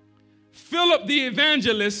 Philip the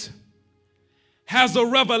evangelist has a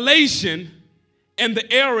revelation in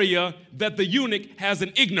the area that the eunuch has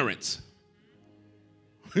an ignorance.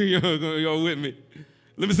 Y'all with me?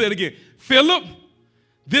 Let me say it again. Philip,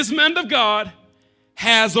 this man of God,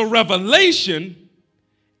 has a revelation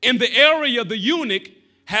in the area the eunuch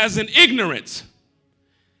has an ignorance.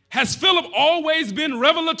 Has Philip always been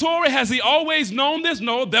revelatory? Has he always known this?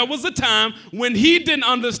 No, there was a time when he didn't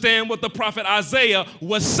understand what the prophet Isaiah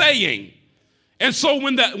was saying. And so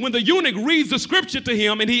when the eunuch reads the scripture to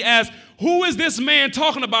him and he asks, who is this man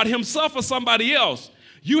talking about, himself or somebody else?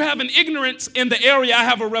 You have an ignorance in the area, I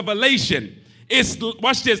have a revelation.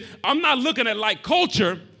 Watch this, I'm not looking at like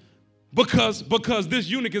culture because this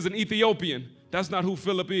eunuch is an Ethiopian. That's not who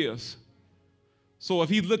Philip is. So if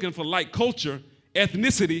he's looking for like culture,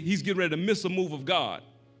 ethnicity, he's getting ready to miss a move of God.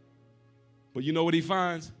 But you know what he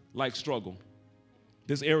finds? Like struggle.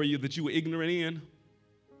 This area that you were ignorant in,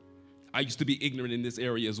 I used to be ignorant in this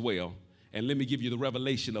area as well. And let me give you the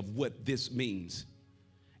revelation of what this means.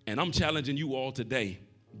 And I'm challenging you all today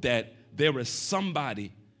that there is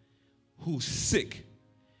somebody who's sick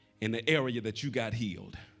in the area that you got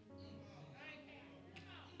healed.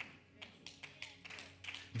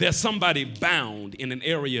 There's somebody bound in an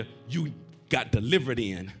area you got delivered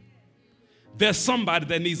in. There's somebody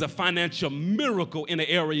that needs a financial miracle in an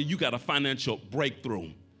area you got a financial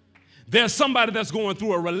breakthrough. There's somebody that's going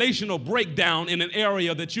through a relational breakdown in an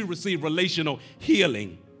area that you receive relational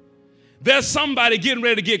healing. There's somebody getting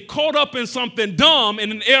ready to get caught up in something dumb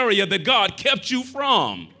in an area that God kept you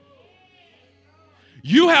from.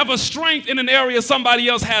 You have a strength in an area somebody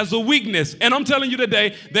else has a weakness. And I'm telling you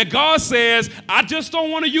today that God says, I just don't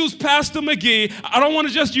want to use Pastor McGee. I don't want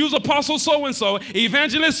to just use Apostle so-and-so,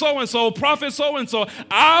 Evangelist so-and-so, Prophet so-and-so.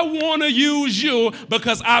 I want to use you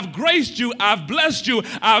because I've graced you. I've blessed you.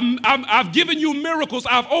 I've given you miracles.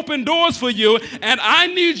 I've opened doors for you. And I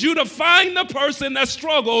need you to find the person that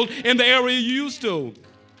struggled in the area you used to.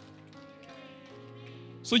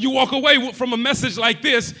 So you walk away from a message like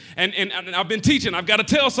this, and I've been teaching. I've got to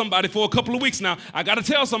tell somebody for a couple of weeks now. I got to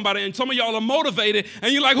tell somebody, and some of y'all are motivated,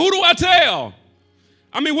 and you're like, who do I tell?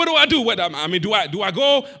 I mean, what do I do? Do I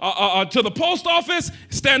go to the post office,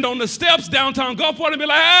 stand on the steps downtown Gulfport, and be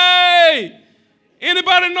like, hey,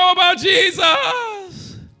 anybody know about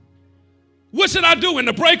Jesus? What should I do in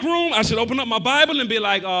the break room? I should open up my Bible and be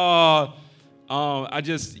like, I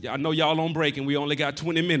know y'all on break, and we only got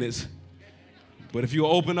 20 minutes. But if you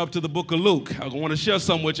open up to the book of Luke, I want to share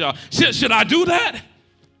something with y'all. Should I do that?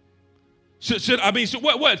 Should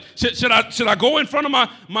I go in front of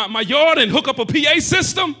my yard and hook up a PA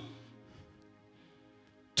system?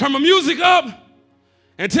 Turn my music up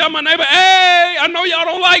and tell my neighbor, hey, I know y'all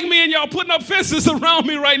don't like me and y'all putting up fences around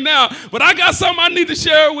me right now, but I got something I need to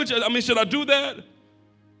share with you. I mean, should I do that?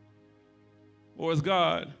 Or is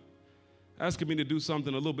God asking me to do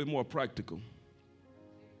something a little bit more practical?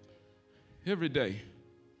 Every day,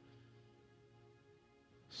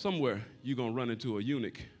 somewhere you're going to run into a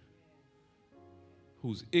eunuch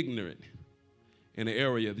who's ignorant in an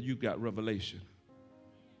area that you've got revelation.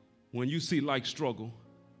 When you see like struggle,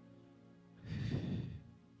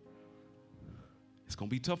 it's going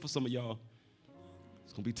to be tough for some of y'all.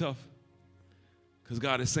 It's going to be tough. Because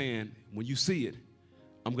God is saying, when you see it,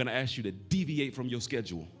 I'm going to ask you to deviate from your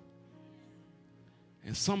schedule.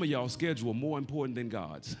 And some of y'all's schedule are more important than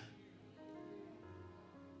God's.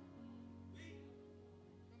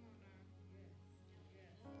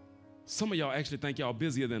 Some of y'all actually think y'all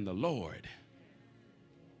busier than the Lord.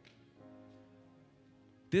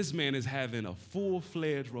 This man is having a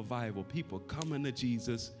full-fledged revival. People coming to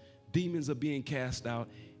Jesus. Demons are being cast out.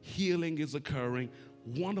 Healing is occurring.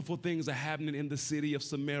 Wonderful things are happening in the city of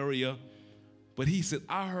Samaria. But he said,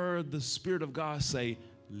 I heard the Spirit of God say,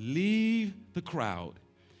 leave the crowd,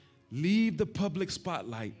 leave the public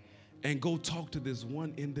spotlight, and go talk to this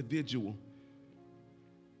one individual.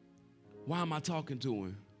 Why am I talking to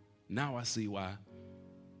him? Now I see why.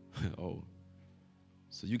 Oh,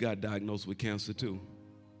 so you got diagnosed with cancer too.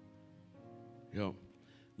 Yo,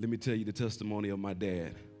 let me tell you the testimony of my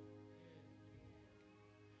dad.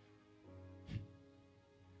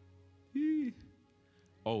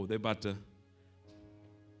 Oh,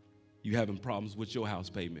 you having problems with your house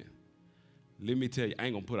payment. Let me tell you, I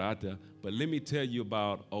ain't gonna put it out there, but let me tell you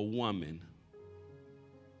about a woman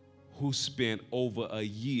who spent over a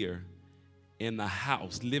year in the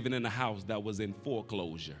house, living in a house that was in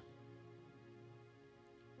foreclosure.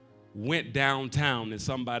 Went downtown and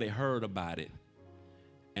somebody heard about it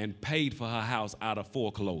and paid for her house out of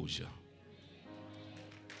foreclosure.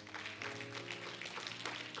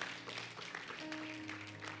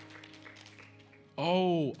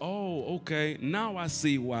 Oh, okay. Now I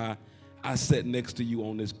see why I sat next to you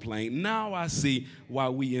on this plane. Now I see why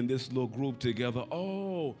we in this little group together.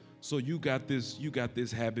 Oh, so you got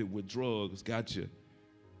this habit with drugs. Gotcha.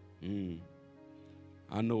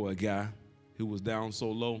 I know a guy who was down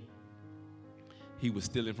so low, he was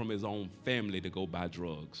stealing from his own family to go buy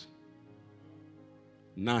drugs.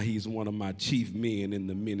 Now he's one of my chief men in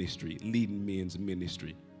the ministry, leading men's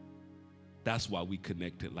ministry. That's why we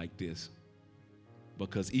connected like this.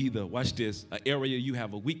 Because either, watch this, an area you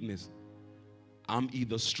have a weakness, I'm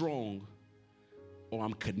either strong or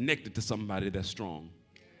I'm connected to somebody that's strong.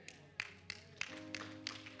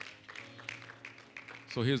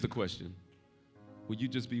 So here's the question. Will you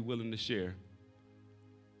just be willing to share?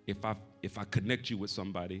 If I connect you with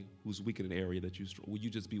somebody who's weak in an area that you're strong, will you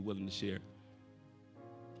just be willing to share?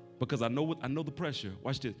 Because I know the pressure.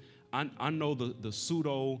 Watch this. I know the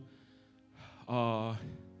pseudo, I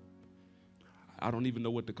don't even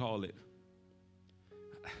know what to call it.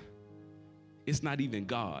 It's not even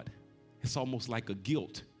God. It's almost like a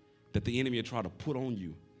guilt that the enemy will try to put on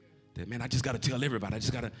you. That, man, I just got to tell everybody.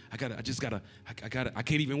 I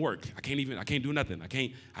can't even work. I can't do nothing. I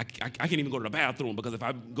can't even go to the bathroom, because if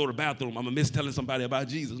I go to the bathroom, I'm going to miss telling somebody about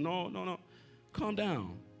Jesus. No. Calm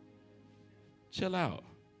down. Chill out.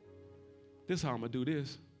 This is how I'm going to do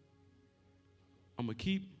this. I'm going to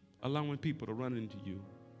keep allowing people to run into you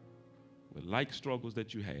with like struggles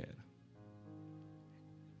that you had.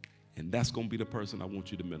 And that's going to be the person I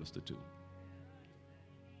want you to minister to.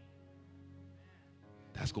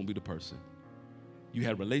 That's going to be the person. You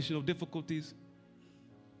had relational difficulties,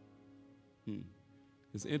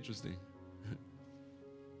 It's interesting.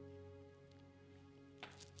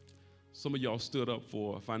 Some of y'all stood up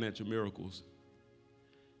for financial miracles,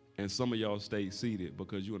 and some of y'all stayed seated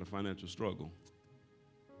because you're in a financial struggle.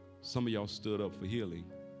 Some of y'all stood up for healing.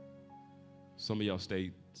 Some of y'all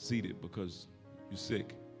stayed seated because you're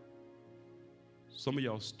sick. Some of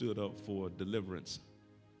y'all stood up for deliverance.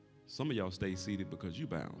 Some of y'all stayed seated because you're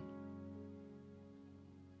bound.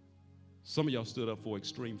 Some of y'all stood up for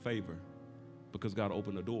extreme favor because God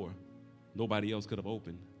opened a door nobody else could have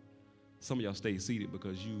opened. Some of y'all stayed seated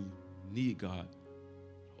because you need God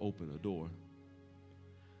to open a door.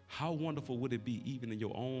 How wonderful would it be, even in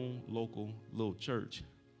your own local little church,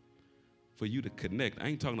 for you to connect? I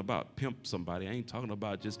ain't talking about pimp somebody. I ain't talking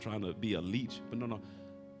about just trying to be a leech. But no.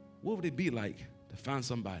 What would it be like to find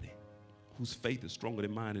somebody whose faith is stronger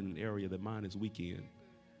than mine in an area that mine is weak in,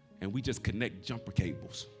 and we just connect jumper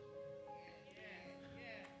cables?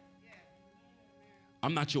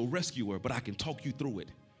 I'm not your rescuer, but I can talk you through it.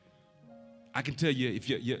 I can tell you if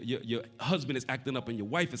your husband is acting up and your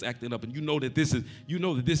wife is acting up, and you know that this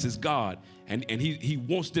is God, and he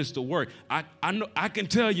wants this to work. I can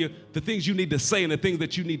tell you the things you need to say and the things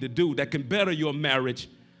that you need to do that can better your marriage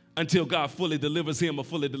until God fully delivers him or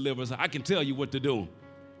fully delivers her. I can tell you what to do.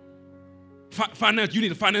 You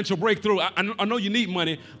need a financial breakthrough. I know you need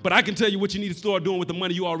money, but I can tell you what you need to start doing with the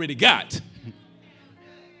money you already got.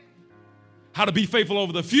 How to be faithful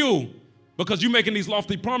over the few. Because you're making these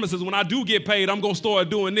lofty promises. When I do get paid, I'm going to start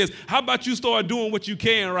doing this. How about you start doing what you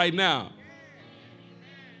can right now?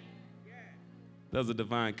 There's a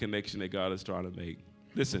divine connection that God is trying to make.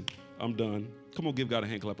 Listen, I'm done. Come on, give God a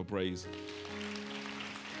hand clap of praise.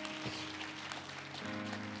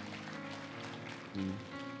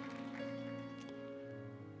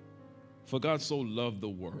 For God so loved the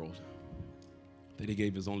world that he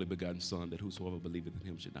gave his only begotten Son, that whosoever believeth in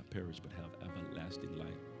him should not perish but have everlasting life.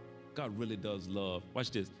 God really does love.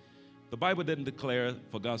 Watch this. The Bible doesn't declare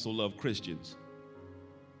for God so loved Christians.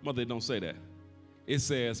 Mother, don't say that. It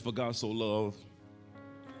says for God so loved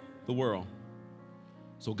the world.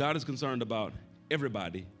 So God is concerned about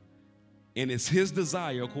everybody, and it's his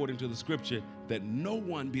desire, according to the scripture, that no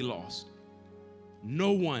one be lost.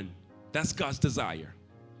 No one. That's God's desire.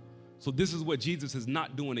 So this is what Jesus is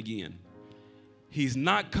not doing again. He's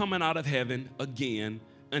not coming out of heaven again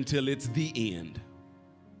until it's the end.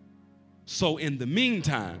 So in the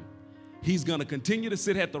meantime, he's going to continue to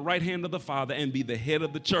sit at the right hand of the Father and be the head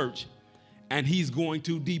of the church. And he's going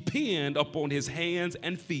to depend upon his hands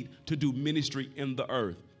and feet to do ministry in the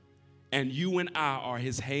earth. And you and I are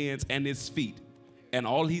his hands and his feet. And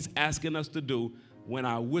all he's asking us to do, when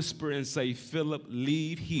I whisper and say, Philip,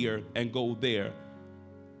 leave here and go there,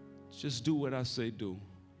 just do what I say do.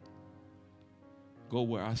 Go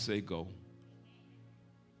where I say go.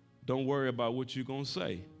 Don't worry about what you're going to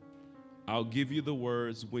say. I'll give you the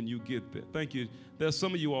words when you get there. Thank you. There's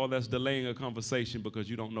some of you all that's delaying a conversation because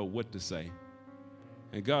you don't know what to say.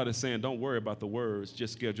 And God is saying, don't worry about the words.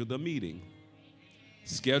 Just schedule the meeting.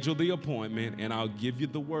 Schedule the appointment, and I'll give you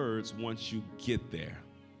the words once you get there.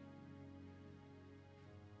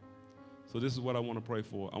 So this is what I want to pray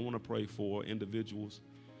for. I want to pray for individuals.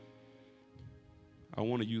 I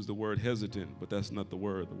want to use the word hesitant, but that's not the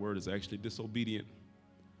word. The word is actually disobedient.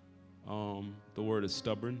 The word is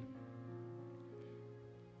stubborn.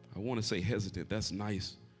 I want to say hesitant. That's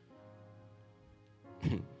nice.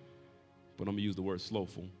 But I'm going to use the word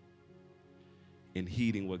slowful in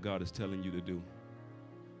heeding what God is telling you to do.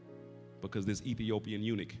 Because this Ethiopian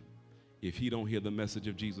eunuch, if he don't hear the message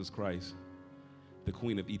of Jesus Christ, the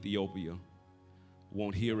queen of Ethiopia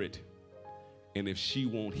won't hear it. And if she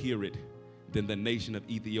won't hear it, then the nation of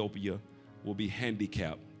Ethiopia will be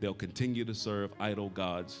handicapped. They'll continue to serve idol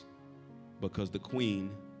gods because the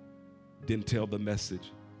queen didn't tell the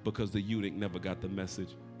message, because the eunuch never got the message,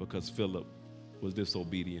 because Philip was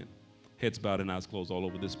disobedient. Heads bowed and eyes closed all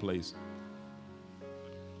over this place.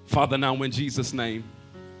 Father, now in Jesus' name,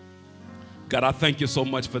 God, I thank you so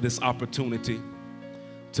much for this opportunity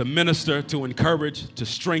to minister, to encourage, to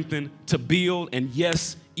strengthen, to build, and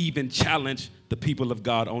yes, even challenge the people of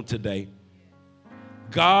God on today.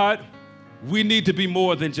 God, we need to be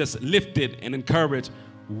more than just lifted and encouraged.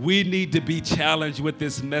 We need to be challenged with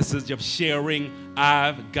this message of sharing.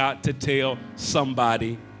 I've got to tell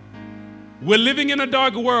somebody. We're living in a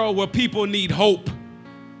dark world where people need hope.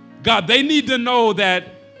 God, they need to know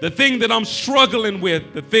that the thing that I'm struggling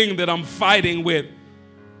with, the thing that I'm fighting with,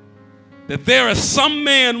 that there is some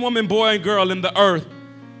man, woman, boy, and girl in the earth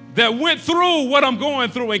that went through what I'm going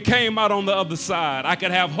through and came out on the other side. I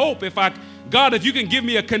could have hope if God, if you can give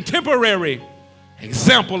me a contemporary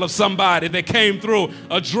Example of somebody that came through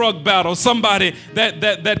a drug battle, somebody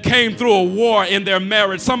that came through a war in their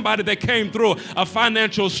marriage, somebody that came through a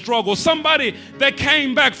financial struggle, somebody that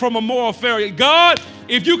came back from a moral failure. God,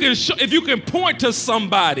 if you can point to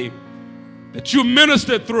somebody that you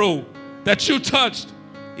ministered through, that you touched,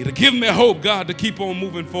 it'll give me hope, God, to keep on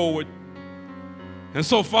moving forward. And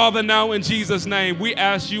so, Father, now in Jesus' name, we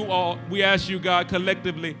ask you, God,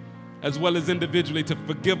 collectively as well as individually, to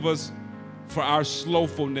forgive us for our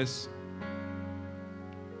slowfulness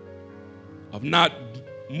of not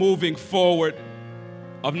moving forward,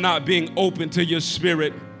 of not being open to your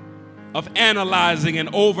spirit, of analyzing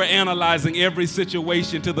and overanalyzing every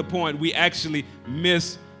situation to the point we actually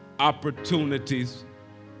miss opportunities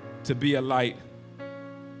to be a light.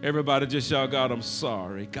 Everybody just shout, God, I'm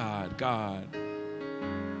sorry. God.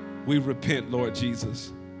 We repent, Lord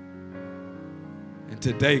Jesus. And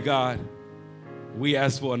today, God, we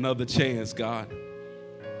ask for another chance, God.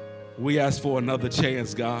 We ask for another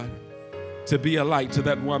chance, God, to be a light to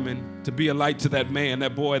that woman, to be a light to that man,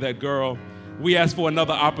 that boy, that girl. We ask for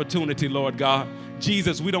another opportunity, Lord God.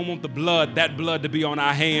 Jesus, we don't want that blood to be on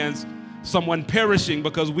our hands. Someone perishing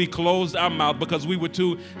because we closed our mouth, because we were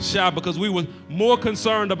too shy, because we were more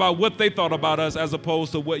concerned about what they thought about us as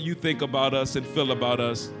opposed to what you think about us and feel about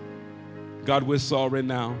us. God, we're sorry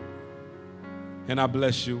now. And I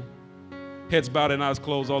bless you. Heads bowed and eyes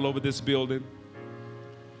closed all over this building.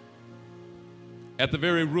 At the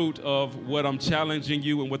very root of what I'm challenging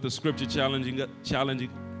you and what the scripture challenges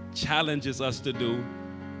us to do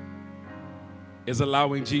is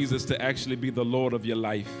allowing Jesus to actually be the Lord of your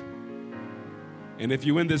life. And if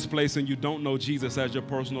you're in this place and you don't know Jesus as your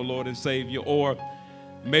personal Lord and Savior, or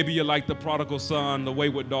maybe you're like the prodigal son, the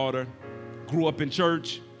wayward daughter, grew up in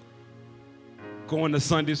church, going to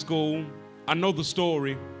Sunday school, I know the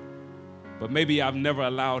story, but maybe I've never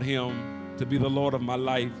allowed him to be the Lord of my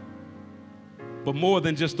life. But more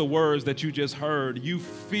than just the words that you just heard, you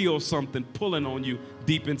feel something pulling on you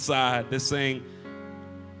deep inside that's saying,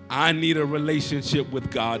 I need a relationship with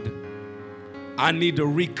God. I need to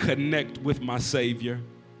reconnect with my Savior.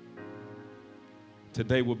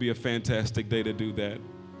 Today will be a fantastic day to do that.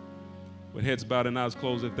 With heads bowed and eyes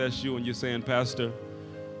closed, if that's you and you're saying, Pastor,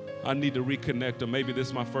 I need to reconnect, or maybe this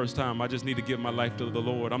is my first time. I just need to give my life to the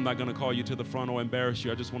Lord. I'm not going to call you to the front or embarrass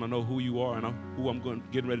you. I just want to know who you are and who I'm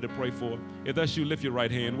getting ready to pray for. If that's you, lift your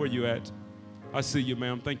right hand. Where you at? I see you,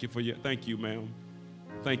 ma'am. Thank you, ma'am.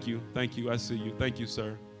 Thank you. I see you. Thank you,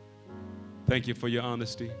 sir. Thank you for your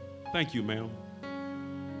honesty. Thank you, ma'am.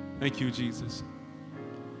 Thank you, Jesus.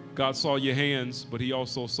 God saw your hands, but he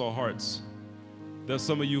also saw hearts. There's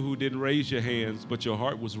some of you who didn't raise your hands, but your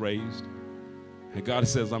heart was raised. And God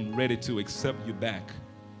says, I'm ready to accept you back.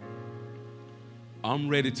 I'm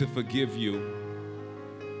ready to forgive you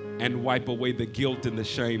and wipe away the guilt and the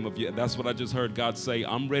shame of you. That's what I just heard God say.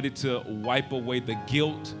 I'm ready to wipe away the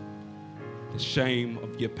guilt, the shame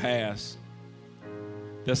of your past.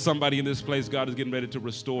 There's somebody in this place, God is getting ready to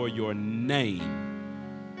restore your name.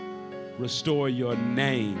 Restore your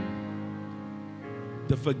name.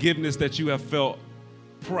 The forgiveness that you have felt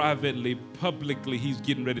privately, publicly, he's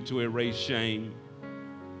getting ready to erase shame.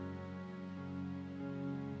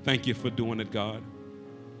 Thank you for doing it, God.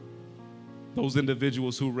 Those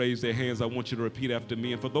individuals who raised their hands, I want you to repeat after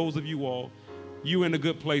me. And for those of you all, you in a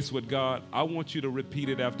good place with God, I want you to repeat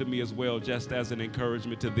it after me as well, just as an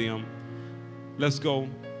encouragement to them. Let's go.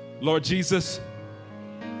 Lord Jesus,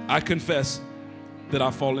 I confess that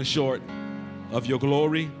I've fallen short of your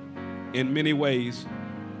glory in many ways.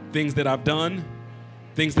 Things that I've done,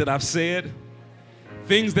 things that I've said,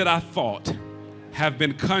 things that I thought have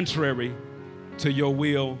been contrary to your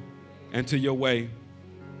will and to your way.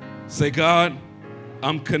 Say, God,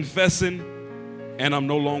 I'm confessing and I'm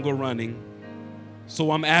no longer running.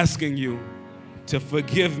 So I'm asking you to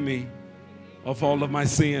forgive me of all of my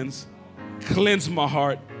sins, cleanse my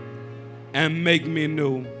heart, and make me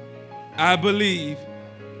new. I believe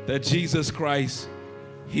that Jesus Christ,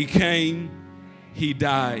 he came, he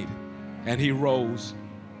died, and he rose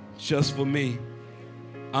just for me.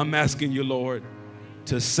 I'm asking you, Lord,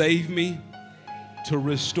 to save me, to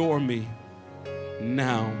restore me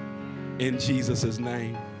now in Jesus'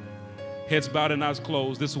 name. Heads bowed and eyes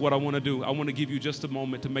closed. This is what I want to do. I want to give you just a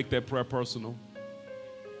moment to make that prayer personal.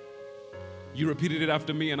 You repeated it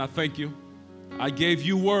after me, and I thank you. I gave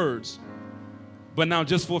you words. But now,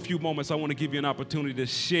 just for a few moments, I want to give you an opportunity to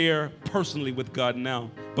share personally with God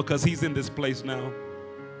now, because he's in this place now.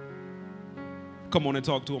 Come on and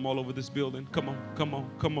talk to him all over this building. Come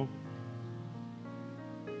on.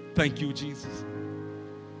 Thank you, Jesus.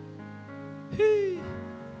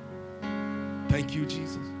 Thank you,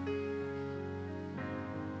 Jesus.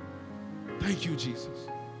 Thank you, Jesus.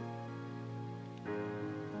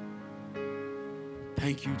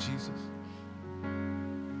 Thank you, Jesus.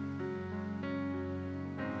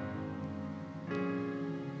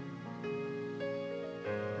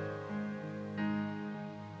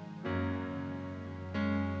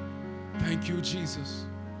 Thank you, Jesus.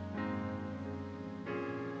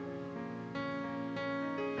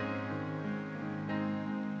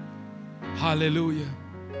 Hallelujah.